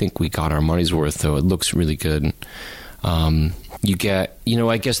know, I think we got our money's worth. Though it looks really good. You get, you know,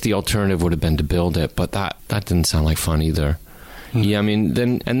 I guess the alternative would have been to build it, but that didn't sound like fun either. Yeah, I mean,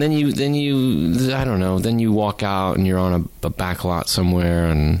 then you I don't know, then you walk out and you're on a back lot somewhere,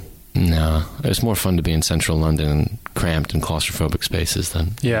 and no, it was more fun to be in central London and cramped and claustrophobic spaces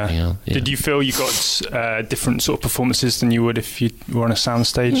than anything else. Yeah. Did you feel you got different sort of performances than you would if you were on a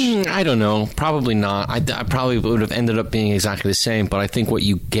soundstage? I don't know. Probably not. I probably would have ended up being exactly the same, but I think what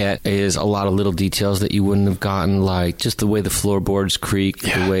you get is a lot of little details that you wouldn't have gotten, like just the way the floorboards creak,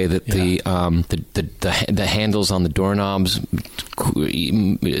 the way that the handles on the doorknobs,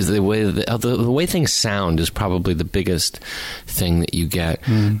 the way things sound is probably the biggest thing that you get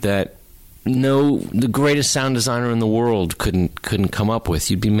that the greatest sound designer in the world couldn't come up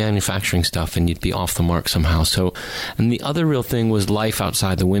with. You'd be manufacturing stuff and you'd be off the mark somehow. So, and the other real thing was life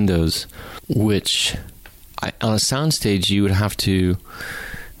outside the windows, which on a soundstage you would have to.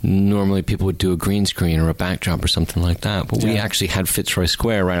 Normally people would do a green screen or a backdrop or something like that, but we actually had Fitzroy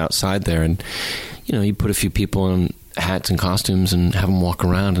Square right outside there, and you put a few people in hats and costumes and have them walk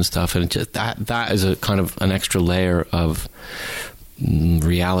around and stuff, and it just that is a kind of an extra layer of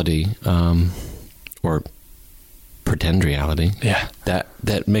reality, or pretend reality. Yeah,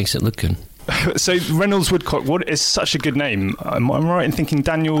 that makes it look good. So Reynolds Woodcock, what is such a good name? Am I right in thinking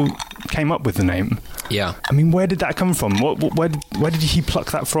Daniel came up with the name? Yeah. I mean, where did that come from? Where did he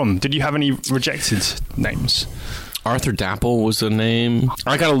pluck that from? Did you have any rejected names? Arthur Dapple was the name.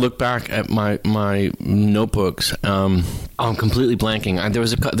 I got to look back at my notebooks. I'm completely blanking.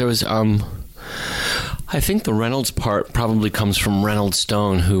 There was I think the Reynolds part probably comes from Reynolds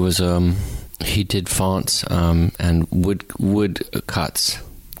Stone, who was he did fonts and wood cuts.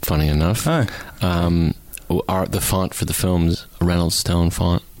 Funny enough, the font for the film's a Reynolds Stone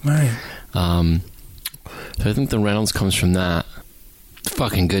font. Right. So I think the Reynolds comes from that.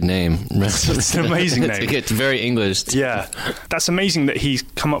 Fucking good name. It's an amazing name. It's very English. Yeah, that's amazing that he's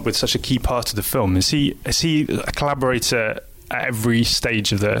come up with such a key part of the film. Is he a collaborator at every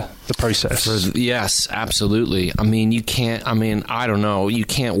stage of the process? Yes, absolutely. I mean, you can't. I mean, I don't know. You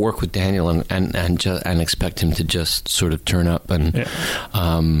can't work with Daniel and expect him to just sort of turn up and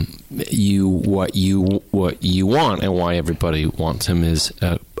what you want and why everybody wants him is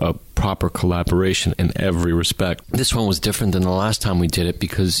a proper collaboration in every respect. This one was different than the last time we did it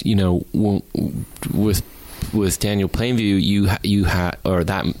because with Daniel Plainview, you had, or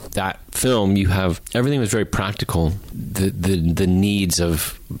that film, you have everything was very practical. The needs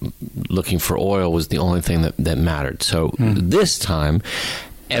of looking for oil was the only thing that mattered. So this time,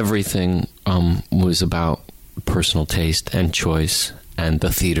 everything was about personal taste and choice and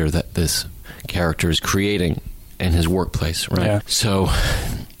the theater that this character is creating in his workplace. Right. Yeah. So,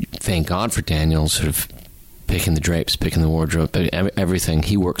 thank God for Daniel, sort of picking the drapes, picking the wardrobe, everything.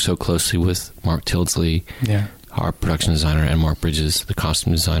 He worked so closely with Mark Tildesley, our production designer, and Mark Bridges, the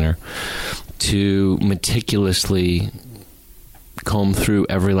costume designer, to meticulously comb through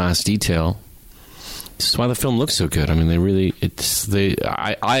every last detail. This is why the film looks so good. I mean,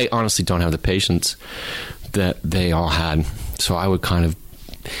 I honestly don't have the patience that they all had, so I would kind of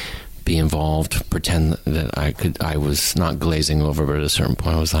be involved, pretend that I was not glazing over, but at a certain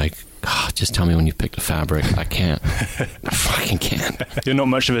point I was like, just tell me when you picked the fabric. I can't. I fucking can't. You're not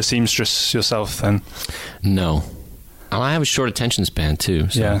much of a seamstress yourself, then? No. And I have a short attention span, too.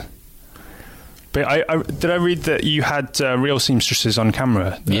 So. Yeah. But did I read that you had real seamstresses on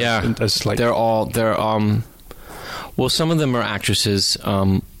camera? Yeah. Well, some of them are actresses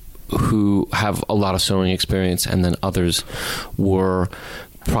who have a lot of sewing experience, and then others were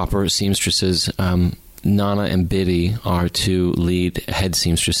proper seamstresses. Nana and Biddy, our two lead head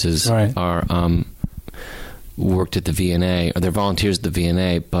seamstresses, are worked at the V&A, or they're volunteers at the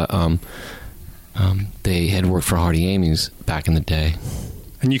V&A, but they had worked for Hardy Amy's back in the day.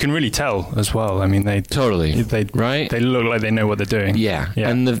 And you can really tell as well. I mean, they look like they know what they're doing. Yeah.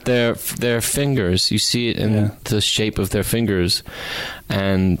 And their fingers, you see it in the shape of their fingers,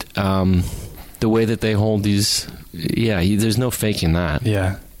 and the way that they hold these. Yeah, there's no faking that.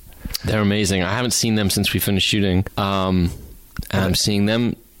 Yeah. They're amazing. I haven't seen them since we finished shooting. And I'm seeing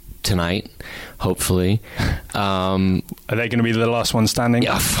them tonight, hopefully. Are they going to be the last one standing?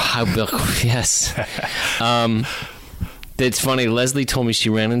 Yeah, yes. It's funny, Leslie told me she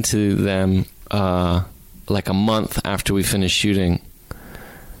ran into them like a month after we finished shooting.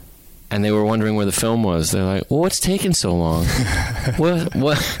 And they were wondering where the film was. They're like, well, what's taking so long? What?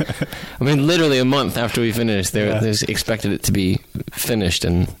 I mean, literally a month after we finished, they expected it to be finished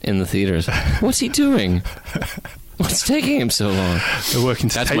and in the theaters. What's he doing? What's taking him so long? They're working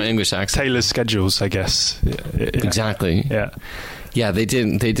to That's my English accent. Taylor's schedules, I guess. Yeah. Exactly. Yeah. Yeah, they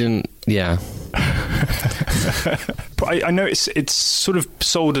didn't, yeah. But I know it's sort of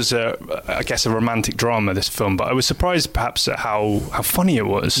sold as a romantic drama, this film, but I was surprised perhaps at how funny it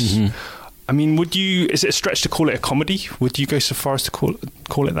was. Mm-hmm. I mean, is it a stretch to call it a comedy? Would you go so far as to call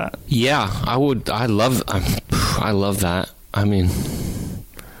it that? Yeah, I would. I love that. I mean,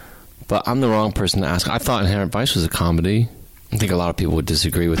 but I'm the wrong person to ask. I thought Inherent Vice was a comedy. I think a lot of people would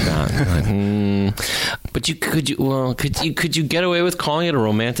disagree with that. But could you get away with calling it a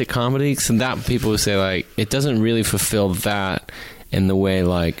romantic comedy? So that people would say like it doesn't really fulfill that in the way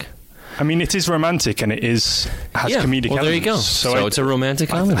like. I mean, it is romantic and it has comedic elements. There you go. So it's a romantic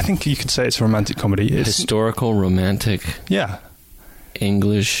comedy. I think you could say it's a romantic comedy. It's historical, romantic. Yeah.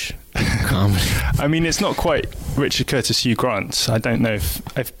 English comedy. I mean, it's not quite Richard Curtis, Hugh Grant. I don't know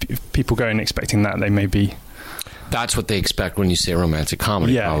if people go in expecting that, they may be. That's what they expect when you say romantic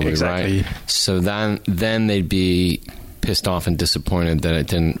comedy, probably, exactly. Right? So then they'd be pissed off and disappointed that it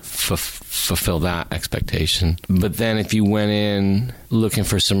didn't fulfill that expectation. But then if you went in looking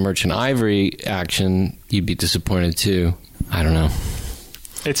for some Merchant Ivory action, you'd be disappointed too. I don't know.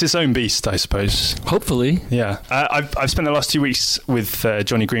 It's its own beast, I suppose. Hopefully. Yeah. I've spent the last 2 weeks with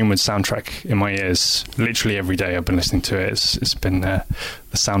Johnny Greenwood's soundtrack in my ears. Literally every day I've been listening to it. It's been the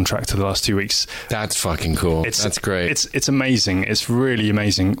soundtrack to the last 2 weeks. That's fucking cool. That's great. It's amazing. It's really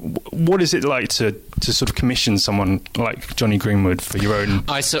amazing. What is it like to sort of commission someone like Johnny Greenwood for your own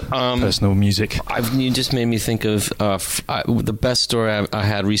personal music? You just made me think of the best story I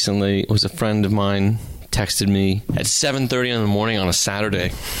had recently was a friend of mine texted me at 7:30 in the morning on a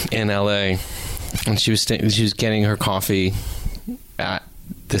Saturday in LA, and she was getting her coffee at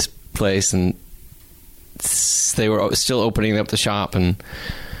this place, and they were still opening up the shop, and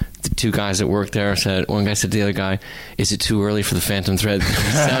the two guys that worked there one guy said to the other guy, "Is it too early for the Phantom Thread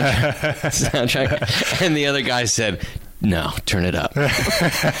soundtrack?" And the other guy said, "No, turn it up."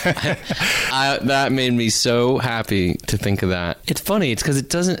 That made me so happy to think of that. It's funny. It's because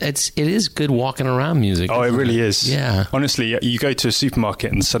it is good walking around music. Oh, it really is. Yeah. Honestly, you go to a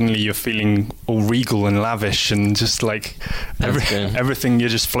supermarket and suddenly you're feeling all regal and lavish and just like everything. You're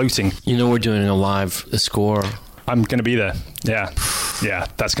just floating. You know, we're doing a score. I'm going to be there. Yeah. Yeah.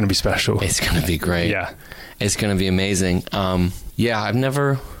 That's going to be special. It's going to be great. Yeah. It's going to be amazing. I've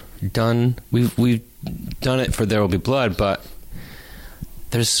never done. We've done it for There Will Be Blood, but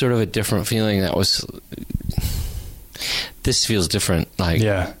there's sort of a different feeling this feels different. Like,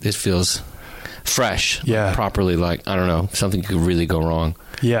 this feels fresh. Yeah. Properly, like, I don't know, something could really go wrong.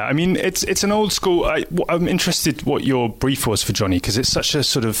 Yeah, I mean, it's an old school. I'm interested what your brief was for Johnny, because it's such a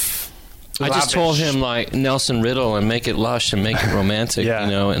sort of lavish. I just told him, like, Nelson Riddle and make it lush and make it romantic, Yeah.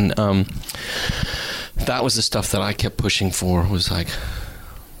 you know, and that was the stuff that I kept pushing for, was like,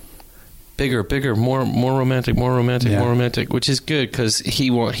 bigger, more romantic, more romantic, which is good because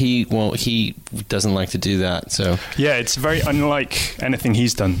he doesn't like to do that. So yeah, it's very unlike anything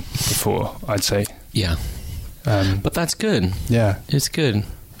he's done before, I'd say. Yeah, but that's good. Yeah, it's good.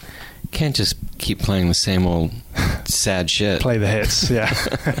 Can't just keep playing the same old sad shit. Play the hits. Yeah.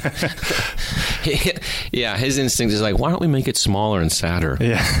 Yeah, his instinct is like, why don't we make it smaller and sadder?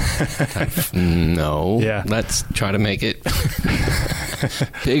 Yeah. No. Yeah. Let's try to make it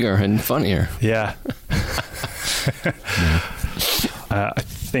bigger and funnier. Yeah. I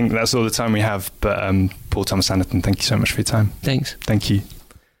think that's all the time we have, but Paul Thomas Anderson, thank you so much for your time. Thanks. Thank you.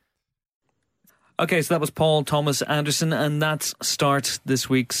 Okay, so that was Paul Thomas Anderson, and that's start this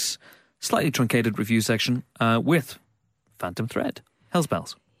week's slightly truncated review section with Phantom Thread. Hell's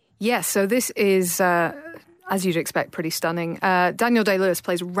bells. Yes, so this is, as you'd expect, pretty stunning. Daniel Day-Lewis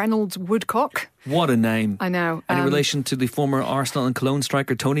plays Reynolds Woodcock. What a name. I know. Any relation to the former Arsenal and Cologne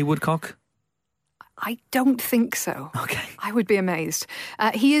striker Tony Woodcock? I don't think so. Okay. I would be amazed.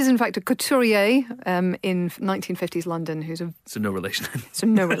 He is, in fact, a couturier in 1950s London So no relation. So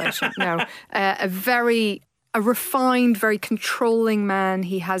no relation, no. A refined, very controlling man.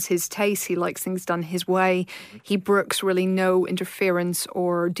 He has his taste. He likes things done his way. He brooks really no interference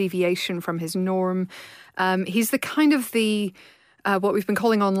or deviation from his norm. He's the kind of what we've been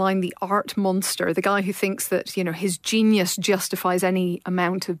calling online the art monster, the guy who thinks that, you know, his genius justifies any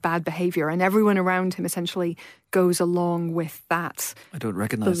amount of bad behaviour, and everyone around him essentially goes along with that. I don't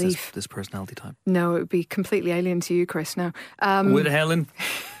recognise this personality type. No, it would be completely alien to you, Chris. Now, with Helen.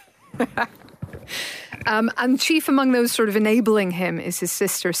 And chief among those sort of enabling him is his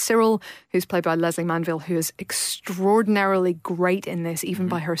sister Cyril, who's played by Leslie Manville, who is extraordinarily great in this, even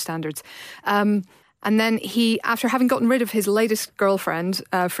by her standards. And then he, after having gotten rid of his latest girlfriend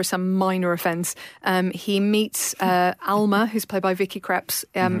for some minor offence, he meets Alma, who's played by Vicky Krieps,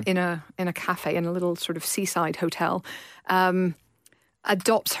 in a cafe, in a little sort of seaside hotel,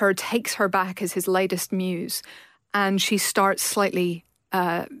 adopts her, takes her back as his latest muse, and she starts slightly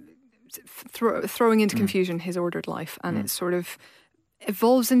throwing into confusion his ordered life, and it's sort of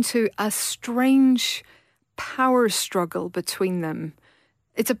evolves into a strange power struggle between them.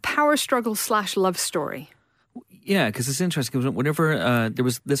 It's a power struggle / love story. Yeah, because it's interesting. 'Cause whenever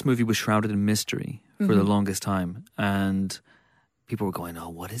this movie was shrouded in mystery for the longest time, and people were going, "Oh,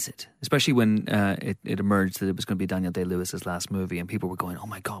 what is it?" Especially when it emerged that it was going to be Daniel Day-Lewis's last movie, and people were going, "Oh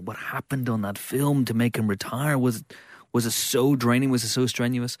my God, what happened on that film to make him retire? Was it so draining? Was it so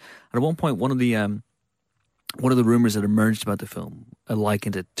strenuous?" And at one point, one of the rumors that emerged about the film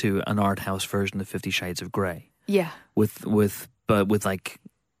likened it to an art house version of 50 Shades of Grey. Yeah, with like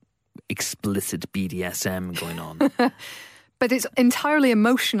explicit BDSM going on. but it's entirely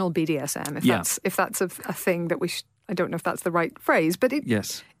emotional BDSM. If that's a thing that I don't know if that's the right phrase, but it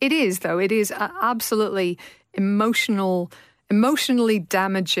is though. It is absolutely emotionally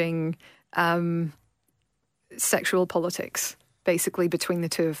damaging sexual politics, basically between the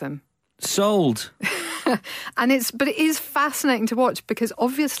two of them. Sold. But it is fascinating to watch because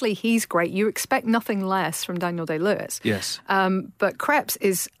obviously he's great. You expect nothing less from Daniel Day-Lewis. Yes. But Krebs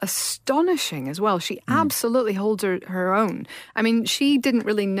is astonishing as well. She absolutely holds her own. I mean, she didn't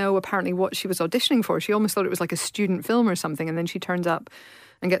really know apparently what she was auditioning for. She almost thought it was like a student film or something, and then she turns up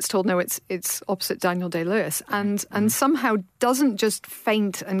and gets told, no, it's opposite Daniel Day-Lewis, and somehow doesn't just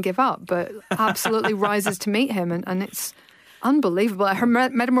faint and give up, but absolutely rises to meet him, and it's unbelievable. Her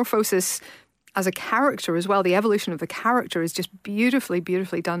metamorphosis as a character as well, the evolution of the character is just beautifully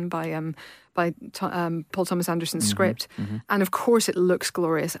done by Paul Thomas Anderson's script. And of course it looks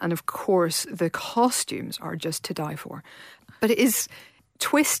glorious, and of course the costumes are just to die for. But it is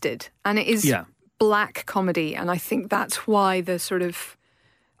twisted, and it is black comedy, and I think that's why the sort of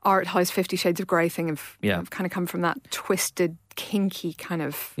art house 50 Shades of Grey thing have kind of come from that twisted, kinky kind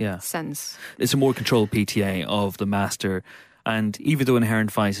of sense. It's a more controlled PTA of the master. And even though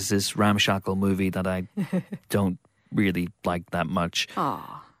Inherent Vice is this ramshackle movie that I don't really like that much,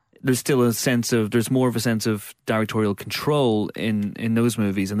 there's still there's more of a sense of directorial control in those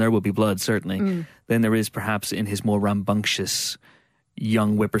movies, and There Will Be Blood, certainly, than there is perhaps in his more rambunctious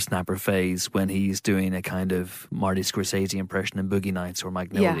young whippersnapper phase when he's doing a kind of Marty Scorsese impression in Boogie Nights or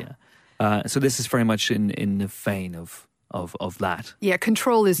Magnolia. So this is very much in the vein of that. Yeah,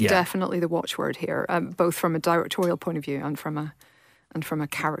 control is definitely the watchword here, both from a directorial point of view and from a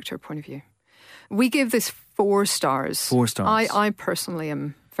character point of view. We give this 4 stars. 4 stars. I personally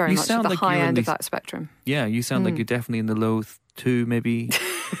am very much at the high end of that spectrum. Yeah, you sound like you're definitely in the low 2, maybe.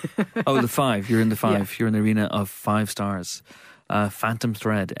 The 5. You're in the 5. Yeah. You're in the arena of 5 stars. Phantom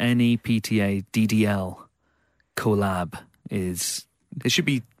Thread, any PTA DDL collab is. It should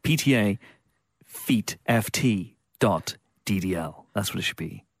be PTA feet FT dot DDL. That's what it should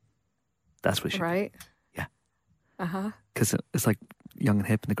be. That's what it should be. Right. Yeah. Because it's like Young and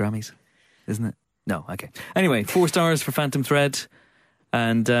Hip in the Grammys, isn't it? No, okay. Anyway, 4 stars for Phantom Thread.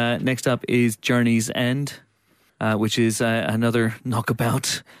 And next up is Journey's End, which is another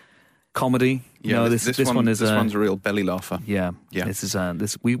knockabout comedy. Yeah, this one's a real belly laugher. Yeah. This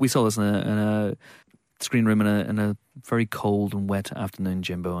is we saw this in a screen room in a very cold and wet afternoon,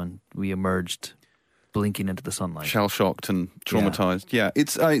 Jimbo, and we emerged blinking into the sunlight, shell-shocked and traumatized. Yeah,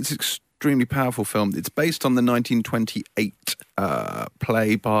 it's extremely powerful film. It's based on the 1928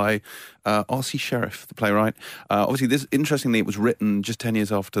 play by R.C. Sheriff, the playwright. Obviously, interestingly, it was written just 10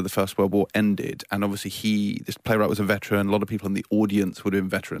 years after the First World War ended, and obviously this playwright was a veteran. A lot of people in the audience would have been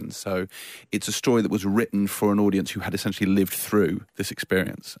veterans, so it's a story that was written for an audience who had essentially lived through this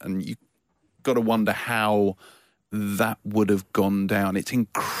experience, and you got to wonder how that would have gone down. It's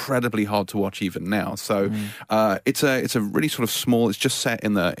incredibly hard to watch even now. So it's a really sort of small. It's just set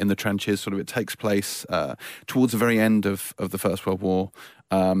in the trenches. Sort of, it takes place towards the very end of the First World War.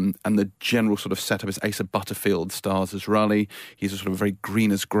 And the general sort of setup is Asa Butterfield stars as Raleigh. He's a sort of very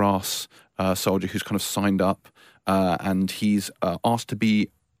green as grass soldier who's kind of signed up, and he's asked to be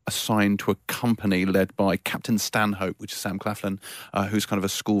assigned to a company led by Captain Stanhope, which is Sam Claflin, who's kind of a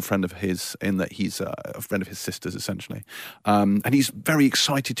school friend of his, in that he's a friend of his sister's, essentially. And he's very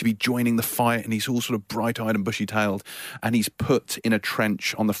excited to be joining the fight, and he's all sort of bright-eyed and bushy-tailed, and he's put in a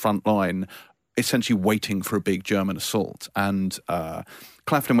trench on the front line, essentially waiting for a big German assault. And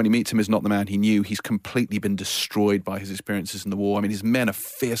Claflin, when he meets him, is not the man he knew. He's completely been destroyed by his experiences in the war. I mean, his men are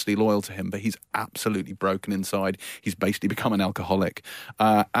fiercely loyal to him, but he's absolutely broken inside. He's basically become an alcoholic.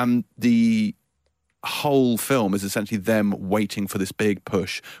 And the whole film is essentially them waiting for this big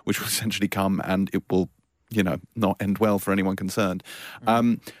push, which will essentially come, and it will, not end well for anyone concerned.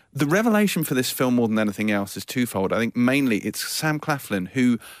 The revelation for this film, more than anything else, is twofold. I think mainly it's Sam Claflin,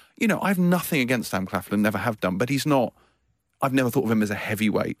 who, I have nothing against Sam Claflin, never have done, but he's not. I've never thought of him as a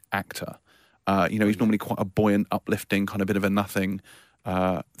heavyweight actor. He's normally quite a buoyant, uplifting, kind of bit of a nothing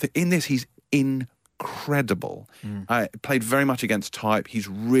In this, he's incredible. Played very much against type. He's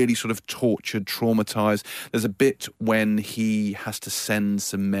really sort of tortured, traumatized. There's a bit when he has to send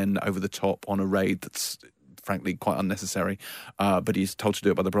some men over the top on a raid that's frankly quite unnecessary, but he's told to do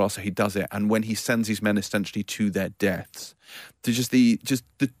it by the brass, so he does it. And when he sends these men essentially to their deaths, there's just the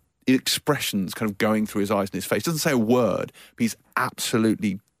expressions kind of going through his eyes and his face. Doesn't say a word, but he's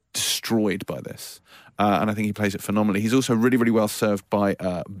absolutely destroyed by this. And I think he plays it phenomenally. He's also really, really well served by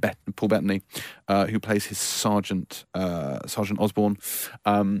Paul Bettany, who plays his Sergeant Osborne.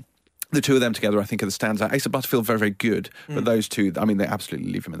 The two of them together, I think, are the standout. Asa Butterfield, very, very good, but those two, I mean, they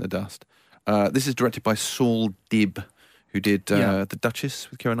absolutely leave him in the dust. This is directed by Saul Dibb, who did The Duchess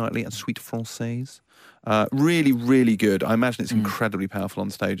with Keira Knightley and Sweet Française. Really, really good. I imagine it's incredibly powerful on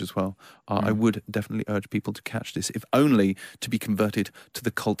stage as well. I would definitely urge people to catch this, if only to be converted to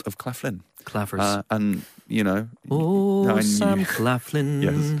the cult of Claflin. Claffers. And, you know... Sam Claflin.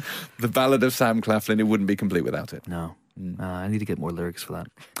 Yes. The Ballad of Sam Claflin, it wouldn't be complete without it. No. I need to get more lyrics for that.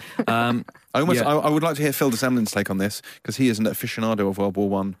 I would like to hear Phil DeSemlin's take on this, because he is an aficionado of World War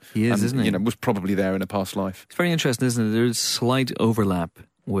One. He is, and, isn't he? You know, was probably there in a past life. It's very interesting, isn't it? There's slight overlap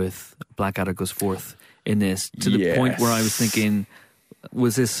with Blackadder Goes Forth in this, to the point where I was thinking,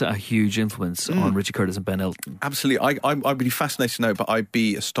 was this a huge influence on Richard Curtis and Ben Elton? Absolutely. I'd be fascinated to know, but I'd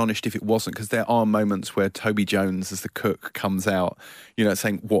be astonished if it wasn't, because there are moments where Toby Jones, as the cook, comes out, you know,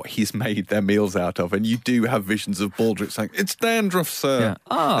 saying what he's made their meals out of, and you do have visions of Baldrick saying, "It's dandruff, sir,"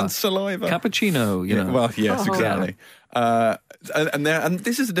 and saliva, cappuccino. You know. Well, yes, exactly. And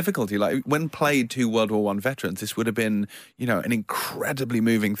this is a difficulty. Like, when played to World War I veterans, this would have been, you know, an incredibly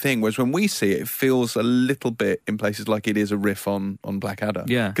moving thing. Whereas when we see it, it feels a little bit, in places like it is, a riff on Blackadder.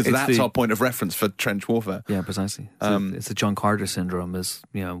 Yeah, because that's our point of reference for trench warfare. Yeah, precisely. It's the John Carter syndrome. Is,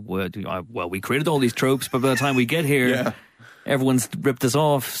 you know, well, we created all these tropes, but by the time we get here, everyone's ripped us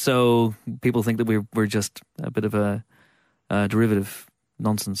off. So people think that we're just a bit of a derivative.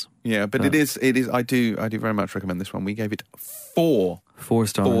 Nonsense. Yeah, but it is. I do very much recommend this one. We gave it 4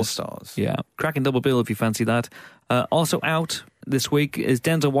 stars. 4 stars. Yeah, cracking double bill if you fancy that. Also out this week is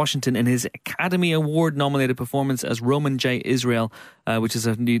Denzel Washington in his Academy Award nominated performance as Roman J. Israel, which is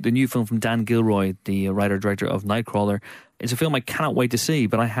the new film from Dan Gilroy, the writer-director of Nightcrawler. It's a film I cannot wait to see,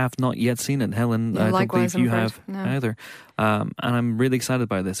 but I have not yet seen it. Helen, I don't believe you have either. And I'm really excited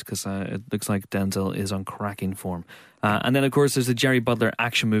by this, because it looks like Denzel is on cracking form. And then, of course, there's the Jerry Butler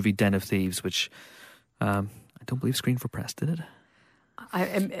action movie Den of Thieves, which I don't believe screened for press, did it?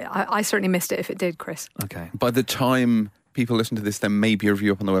 I certainly missed it if it did, Chris. Okay. By the time people listen to this, there may be a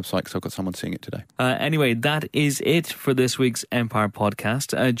review up on the website, because I've got someone seeing it today. Anyway, that is it for this week's Empire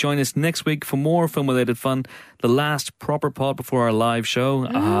podcast. Join us next week for more film-related fun. The last proper pod before our live show.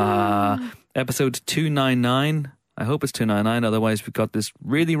 Episode 299. I hope it's 299, otherwise we've got this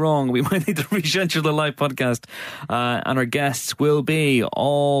really wrong. We might need to reschedule the live podcast. And our guests will be,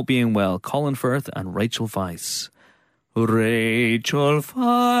 all being well, Colin Firth and Rachel Weisz. Rachel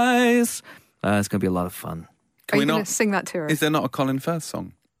Weisz. It's going to be a lot of fun. Are you going to sing that to her? Is there not a Colin Firth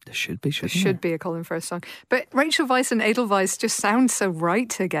song? There should be, shouldn't there? Should be a Colin Firth song. But Rachel Weisz and Edelweiss just sound so right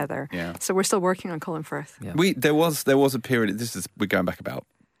together. Yeah. So we're still working on Colin Firth. Yeah. There was a period, we're going back about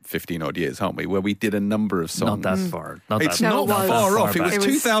 15 odd years, aren't we, where we did a number of songs. Not that far. It's not far off. It was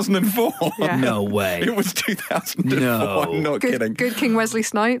 2004. Yeah. No way. It was 2004. No. I'm not kidding. Good King Wesley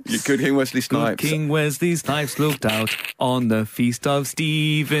Snipes. Good King Wesley Snipes. Good King Wesley Snipes looked out on the feast of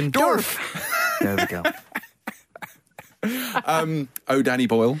Stephen Dorff. There we go. Oh, Danny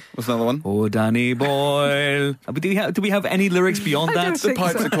Boyle was another one. Oh, Danny Boyle. Do we have any lyrics beyond that? The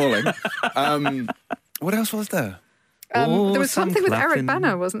pipes are calling. What else was there? There was something with Eric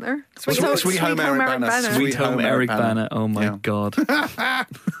Bana, wasn't there? Sweet Home Eric Bana. Sweet Home Eric Bana. Oh my God.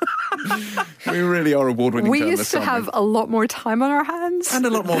 We really are award-winning. We used to have a lot more time on our hands. And a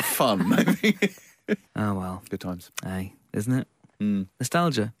lot more fun, I think. Oh well. Good times. Aye, isn't it?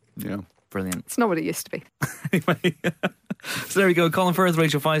 Nostalgia. Yeah. Brilliant. It's not what it used to be. Anyway, so there we go. Colin Firth,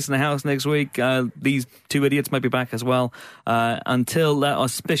 Rachel Weisz in the house next week. These two idiots might be back as well. Until that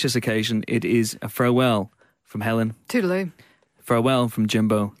auspicious occasion, it is a farewell from Helen. Toodaloo. Farewell from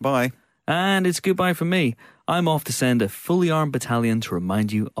Jimbo. Bye. And it's goodbye from me. I'm off to send a fully armed battalion to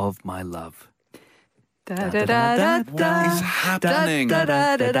remind you of my love. What is happening?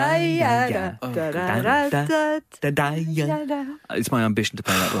 It's my ambition to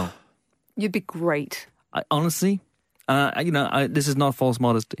play that role. You'd be great. Honestly, this is not false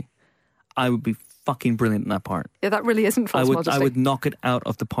modesty. I would be fucking brilliant in that part. Yeah, that really isn't false modesty. I would knock it out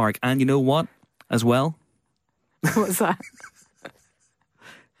of the park. And you know what? As well. What's that?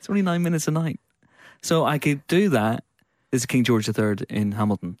 It's only 9 minutes a night. So I could do that This is King George III in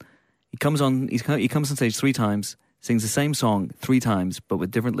Hamilton. He comes on stage 3 times, sings the same song 3 times, but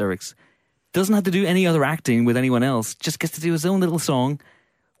with different lyrics. Doesn't have to do any other acting with anyone else. Just gets to do his own little song,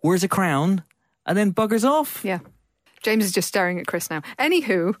 wears a crown, and then buggers off. Yeah. James is just staring at Chris now.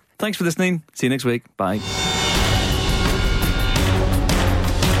 Anywho. Thanks for listening. See you next week. Bye.